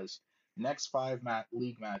says, next 5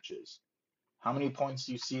 league matches, how many points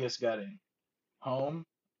do you see us getting? Home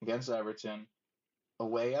against Everton,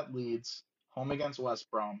 away at Leeds, home against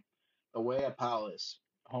West Brom, away at Palace,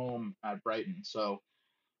 home at Brighton. So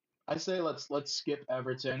I say let's skip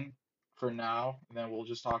Everton for now, and then we'll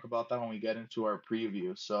just talk about that when we get into our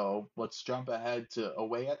preview. So let's jump ahead to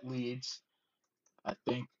away at Leeds. I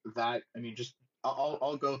think that, I mean, just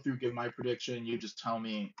I'll go through, give my prediction. You just tell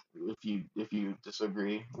me if you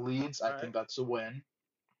disagree. Leeds, I think that's a win.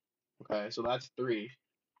 Okay, so that's 3.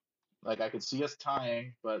 Like, I could see us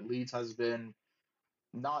tying, but Leeds has been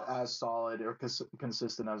not as solid or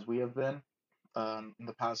consistent as we have been in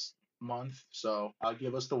the past month. So I'll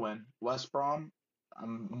give us the win. West Brom,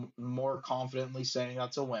 I'm more confidently saying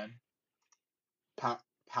that's a win.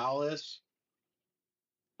 Palace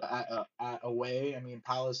away. I mean,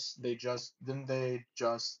 Palace, they just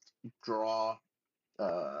draw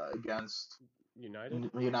against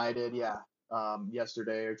United, yeah,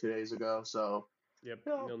 yesterday or 2 days ago. So yep,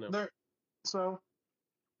 they're so.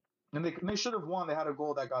 And they should have won. They had a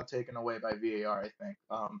goal that got taken away by VAR, I think.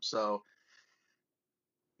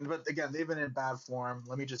 But again, they've been in bad form.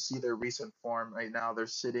 Let me just see their recent form right now. They're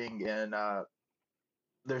sitting in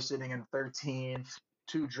 13th,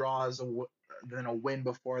 2 draws, then a win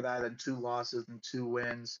before that, and 2 losses and 2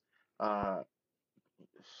 wins.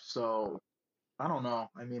 So I don't know.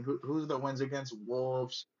 I mean, who's the wins against?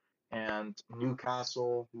 Wolves and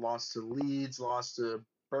Newcastle, lost to Leeds, lost to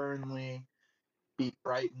Burnley, beat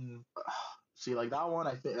Brighton. See, like that one,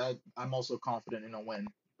 I think I'm also confident in a win.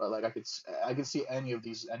 But like I could see any of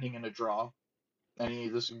these ending in a draw. Are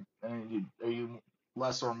you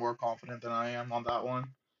less or more confident than I am on that one?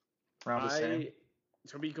 Around the same.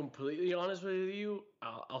 To be completely honest with you,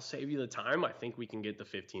 I'll save you the time. I think we can get the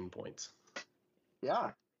 15 points. Yeah,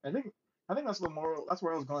 I think that's that's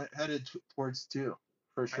where I was headed towards too,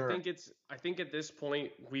 for sure. I think at this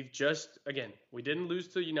point we didn't lose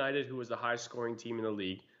to United, who was the highest scoring team in the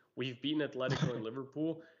league. We've beaten Atletico and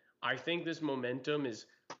Liverpool. I think this momentum is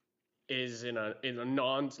in a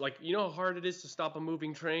non, like, you know how hard it is to stop a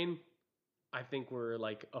moving train? I think we're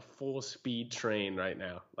like a full speed train right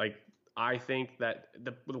now. Like, I think that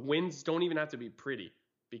the wins don't even have to be pretty,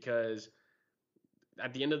 because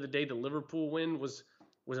at the end of the day, the Liverpool win was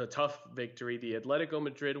a tough victory. The Atletico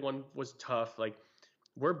Madrid one was tough. Like,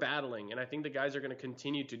 we're battling, and I think the guys are going to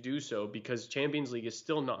continue to do so because Champions League is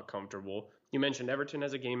still not comfortable. You mentioned Everton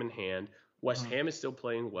has a game in hand. West Ham is still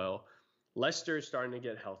playing well. Leicester is starting to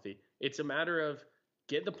get healthy. It's a matter of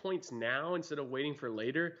get the points now instead of waiting for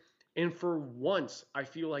later. And for once, I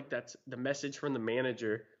feel like that's the message from the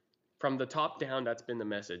manager. From the top down, that's been the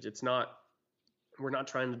message. We're not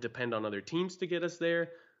trying to depend on other teams to get us there.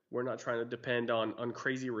 We're not trying to depend on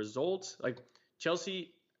crazy results. Like,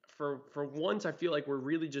 Chelsea, for once, I feel like we're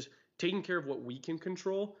really just taking care of what we can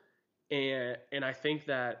control. And I think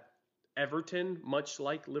that Everton, much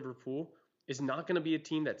like Liverpool, is not going to be a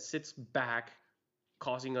team that sits back,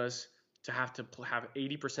 causing us to have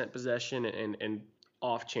 80% possession and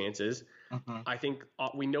off chances. I think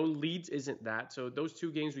we know Leeds isn't that. So those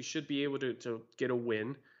 2 games we should be able to get a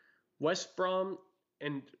win. West Brom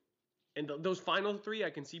and those final 3 I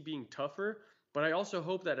can see being tougher. But I also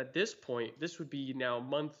hope that at this point, this would be now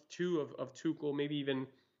month 2 of Tuchel, maybe even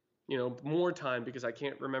more time, because I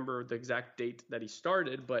can't remember the exact date that he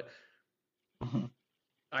started. But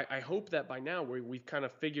I hope that by now we've kind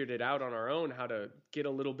of figured it out on our own how to get a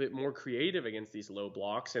little bit more creative against these low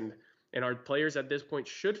blocks. And And our players at this point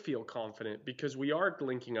should feel confident because we are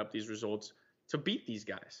linking up these results to beat these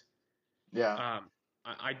guys. Yeah.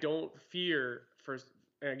 I don't fear for,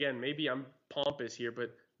 again, maybe I'm pompous here,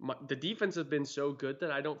 but the defense has been so good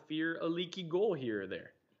that I don't fear a leaky goal here or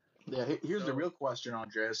there. Yeah, here's the So real question,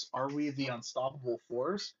 Andres. Are we the unstoppable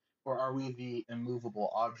force or are we the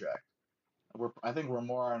immovable object? I think we're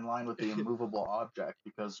more in line with the immovable object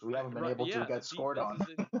because we haven't been right, able to yeah, the get scored defense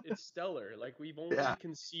on. is it's stellar. Like we've Yeah, only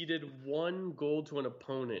conceded one goal to an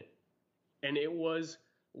opponent, and it was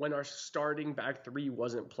when our starting back three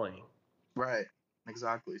wasn't playing. right.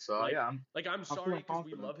 Exactly. So Like, yeah, I'm I'm sorry feeling because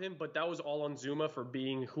we confident. love him, but that was all on Zuma for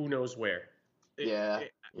being who knows where. Yeah, I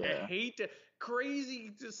yeah. hate to,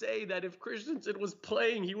 crazy to say that if Christensen was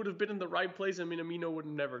playing, he would have been in the right place and Minamino would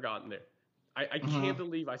have never gotten there. I Hmm. can't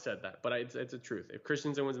believe I said that, but it's a truth. If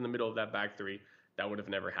Christensen was in the middle of that back three, that would have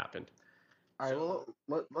never happened. All right. So,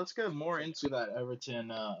 Well, let's get more into that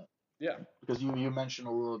Everton yeah. because you mentioned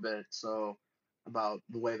a little bit about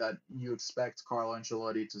the way that you expect Carlo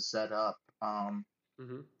Ancelotti to set up.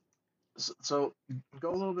 Hmm. So go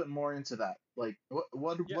a little bit more into that. Like, Yeah.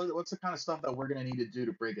 what's the kind of stuff that we're gonna need to do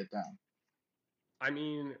to break it down? I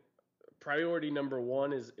mean, priority number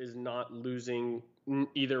one is not losing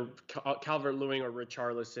either Calvert-Lewin or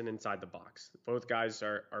Richarlison inside the box. Both guys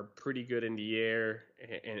are pretty good in the air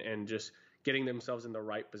and just getting themselves in the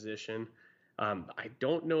right position. I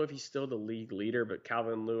don't know if he's still the league leader, but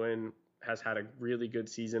Calvert-Lewin has had a really good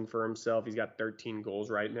season for himself. He's got 13 goals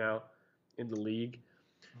right now in the league.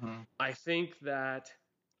 Hmm. I think that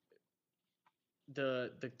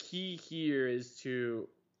the key here is to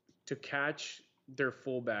catch their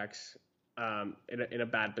fullbacks in a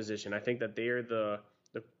bad position. I think that they are the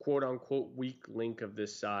quote unquote weak link of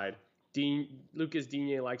this side. Lucas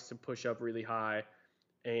Digne likes to push up really high,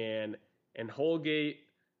 and Holgate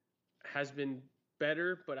has been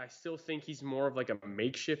better, but I still think he's more of like a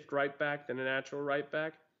makeshift right back than a natural right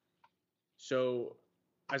back. So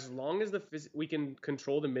as long as we can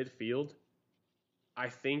control the midfield, I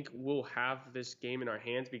think we'll have this game in our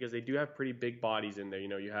hands because they do have pretty big bodies in there. You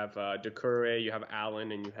know, you have Doucouré, you have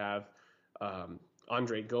Allen, and you have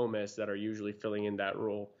Andre Gomez that are usually filling in that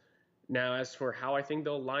role. Now, as for how I think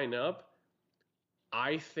they'll line up,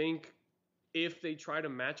 I think if they try to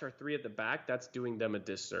match our three at the back, that's doing them a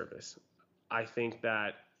disservice. I think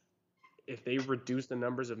that if they reduce the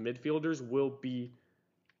numbers of midfielders, we'll be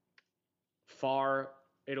far,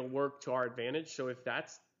 it'll work to our advantage. So if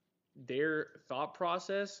that's their thought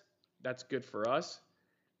process, that's good for us.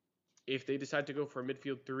 If they decide to go for a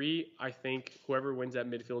midfield three, I think whoever wins that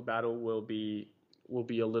midfield battle will be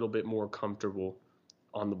a little bit more comfortable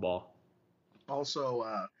on the ball. Also,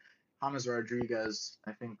 James Rodriguez,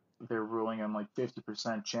 I think they're ruling him like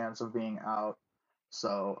 50% chance of being out.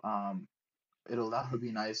 So that would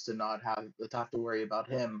be nice to not have to worry about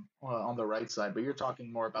him on the right side. But you're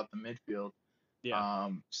talking more about the midfield. Yeah.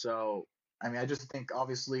 So I mean, I just think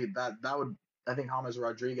obviously that would I think James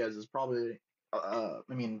Rodriguez is probably I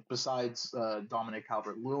mean besides Dominic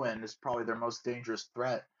Calvert-Lewin is probably their most dangerous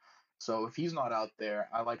threat. So if he's not out there,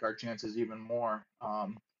 I like our chances even more.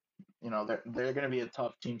 They're going to be a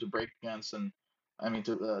tough team to break against, and I mean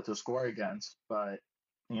to score against. But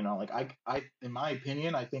like in my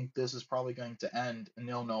opinion, I think this is probably going to end a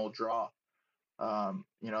 0-0 draw.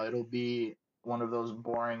 It'll be one of those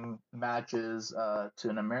boring matches to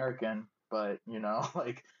an American, but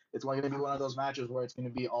like it's going to be one of those matches where it's going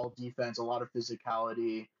to be all defense, a lot of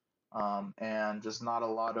physicality, and just not a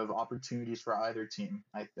lot of opportunities for either team.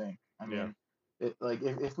 I think. I Yeah. mean, like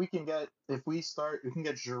if we can get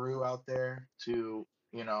Giroud out there to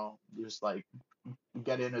just like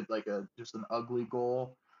get in like a just an ugly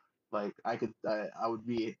goal, like I would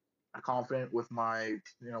be confident with my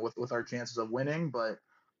with our chances of winning, but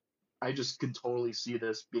I just could totally see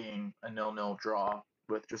this being a 0-0 draw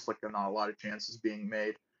with just like not a lot of chances being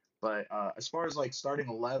made. But as far as like starting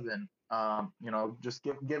 11, just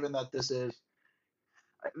given that this is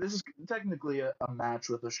technically a match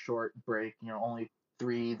with a short break, only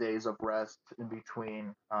 3 days of rest in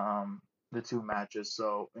between the two matches.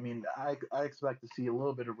 So, I mean, I expect to see a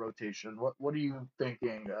little bit of rotation. What are you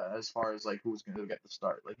thinking as far as like who's going to get the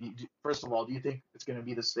start? Like, first of all, do you think it's going to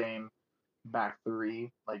be the same back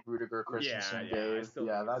three, like Rudiger, Christensen, Yeah, I Dave? still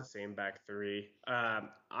Yeah, think it's the same back three.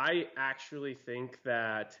 I actually think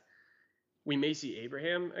that we may see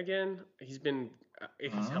Abraham again. He's been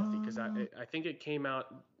if he's healthy because I think it came out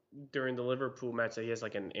during the Liverpool match that he has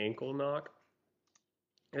like an ankle knock.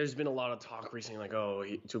 There's been a lot of talk recently, like, oh,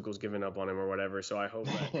 Tuchel's given up on him or whatever. So I hope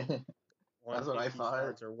that that's what if I he thought.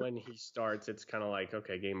 starts or when he starts, it's kind of like,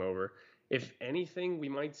 okay, game over. If anything, we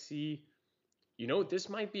might see This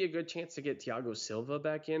might be a good chance to get Thiago Silva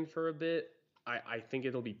back in for a bit. I think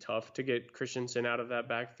it'll be tough to get Christensen out of that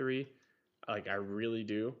back three. Like, I really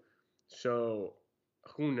do. So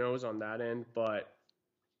who knows on that end, but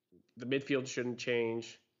the midfield shouldn't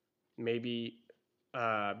change. Maybe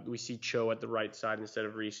we see Cho at the right side instead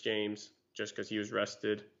of Reece James just because he was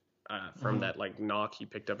rested from that like knock he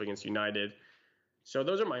picked up against United. So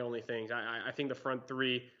those are my only things. I think the front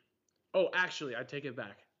three. Oh, actually, I take it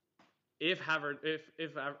back. If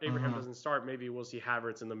Abraham doesn't start, maybe we'll see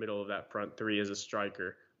Havertz in the middle of that front three as a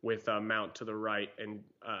striker with Mount to the right and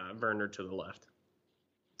Werner to the left.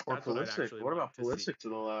 Or Pulisic. What about Pulisic to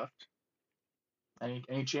the left?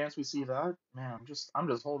 Any chance we see that? Man, I'm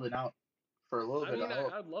just holding out for a little bit.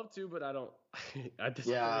 I'd love to, but I don't. At this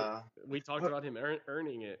point, we talked about him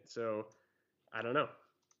earning it, so I don't know.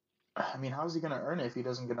 I mean, how's he going to earn it if he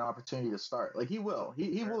doesn't get an opportunity to start? Like, he will.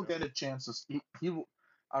 He will get a chance to. He will.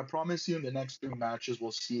 I promise you, in the next 3 matches,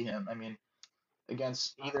 we'll see him. I mean,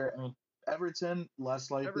 against Everton, less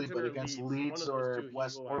likely, but against Leeds or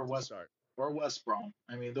West Brom.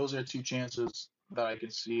 I mean, those are 2 chances that I can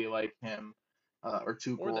see, like him or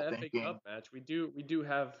Tuchel or the thinking. FA Cup match. We do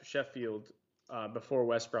have Sheffield before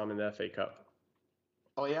West Brom in the FA Cup.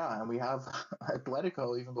 Oh yeah, and we have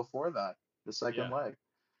Atletico even before that, the second leg.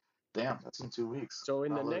 Damn, that's in 2 weeks. So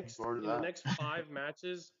in the next 5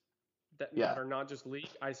 matches that are not just league,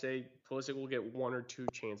 I say Pulisic will get 1 or 2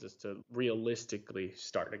 chances to realistically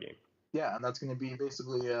start a game. Yeah, and that's going to be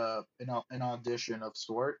basically an audition of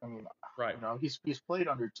sort. I mean, right. He's played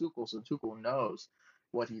under Tuchel, so Tuchel knows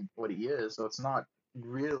what he is. So it's not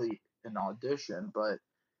really an audition, but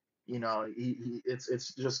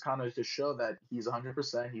it's just kind of to show that he's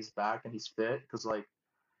 100%, he's back and he's fit, because like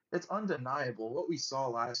it's undeniable what we saw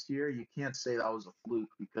last year. You can't say that was a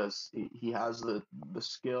fluke because he has the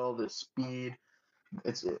skill, the speed.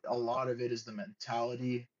 A lot of it is the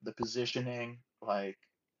mentality, the positioning. Like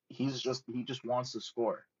he just wants to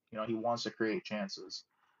score. He wants to create chances.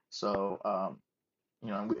 So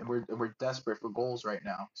we're desperate for goals right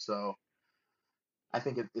now. So I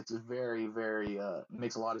think it's a very, very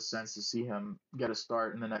makes a lot of sense to see him get a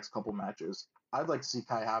start in the next couple matches. I'd like to see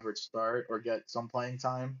Kai Havertz start or get some playing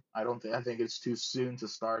time. I think it's too soon to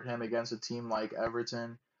start him against a team like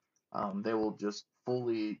Everton. They will just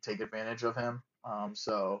fully take advantage of him.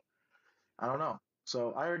 So I don't know.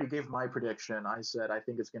 So I already gave my prediction. I said I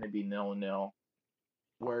think it's going to be 0-0.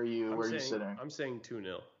 Where are you sitting? I'm saying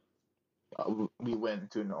 2-0. We win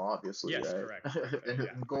 2-0, obviously. Yes, right? correct.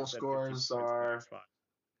 And goal scorers are.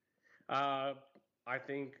 I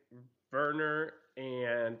think Werner,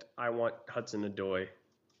 and I want Hudson-Odoi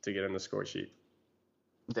to get on the score sheet.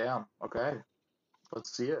 Damn. Okay.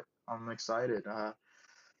 Let's see it. I'm excited. I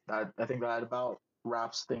think that about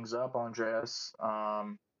wraps things up, Andreas.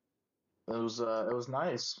 It was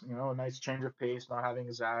nice. A nice change of pace, not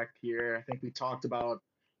having Zach here. I think we talked about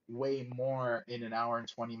way more in an hour and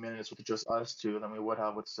 20 minutes with just us two than we would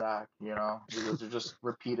have with Zach, because we just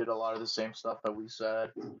repeated a lot of the same stuff that we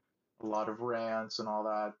said, a lot of rants and all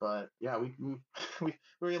that. But yeah, we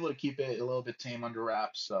were able to keep it a little bit tame under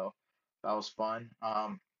wraps, so that was fun.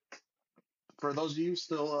 For those of you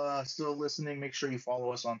still listening, make sure you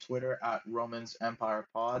follow us on Twitter at Romans Empire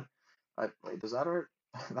Pod. Wait,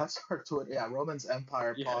 that's our Twitter? Yeah, Romans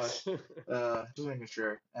Empire Pod. Yes. Just making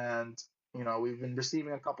sure. And we've been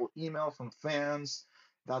receiving a couple emails from fans.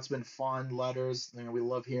 That's been fun. Letters. We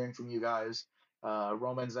love hearing from you guys.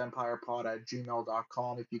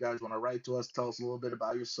 RomansEmpirePod@gmail.com. If you guys want to write to us, tell us a little bit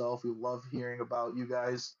about yourself. We love hearing about you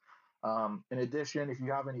guys. In addition, if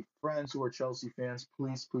you have any friends who are Chelsea fans,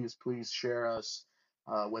 please share us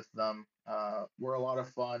with them. We're a lot of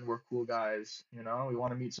fun. We're cool guys. We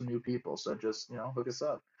want to meet some new people. So just hook us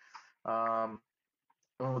up. And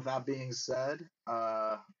with that being said,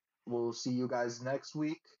 we'll see you guys next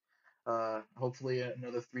week. Hopefully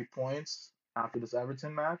another 3 points after this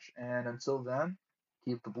Everton match. And until then,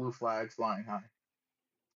 keep the blue flag flying high.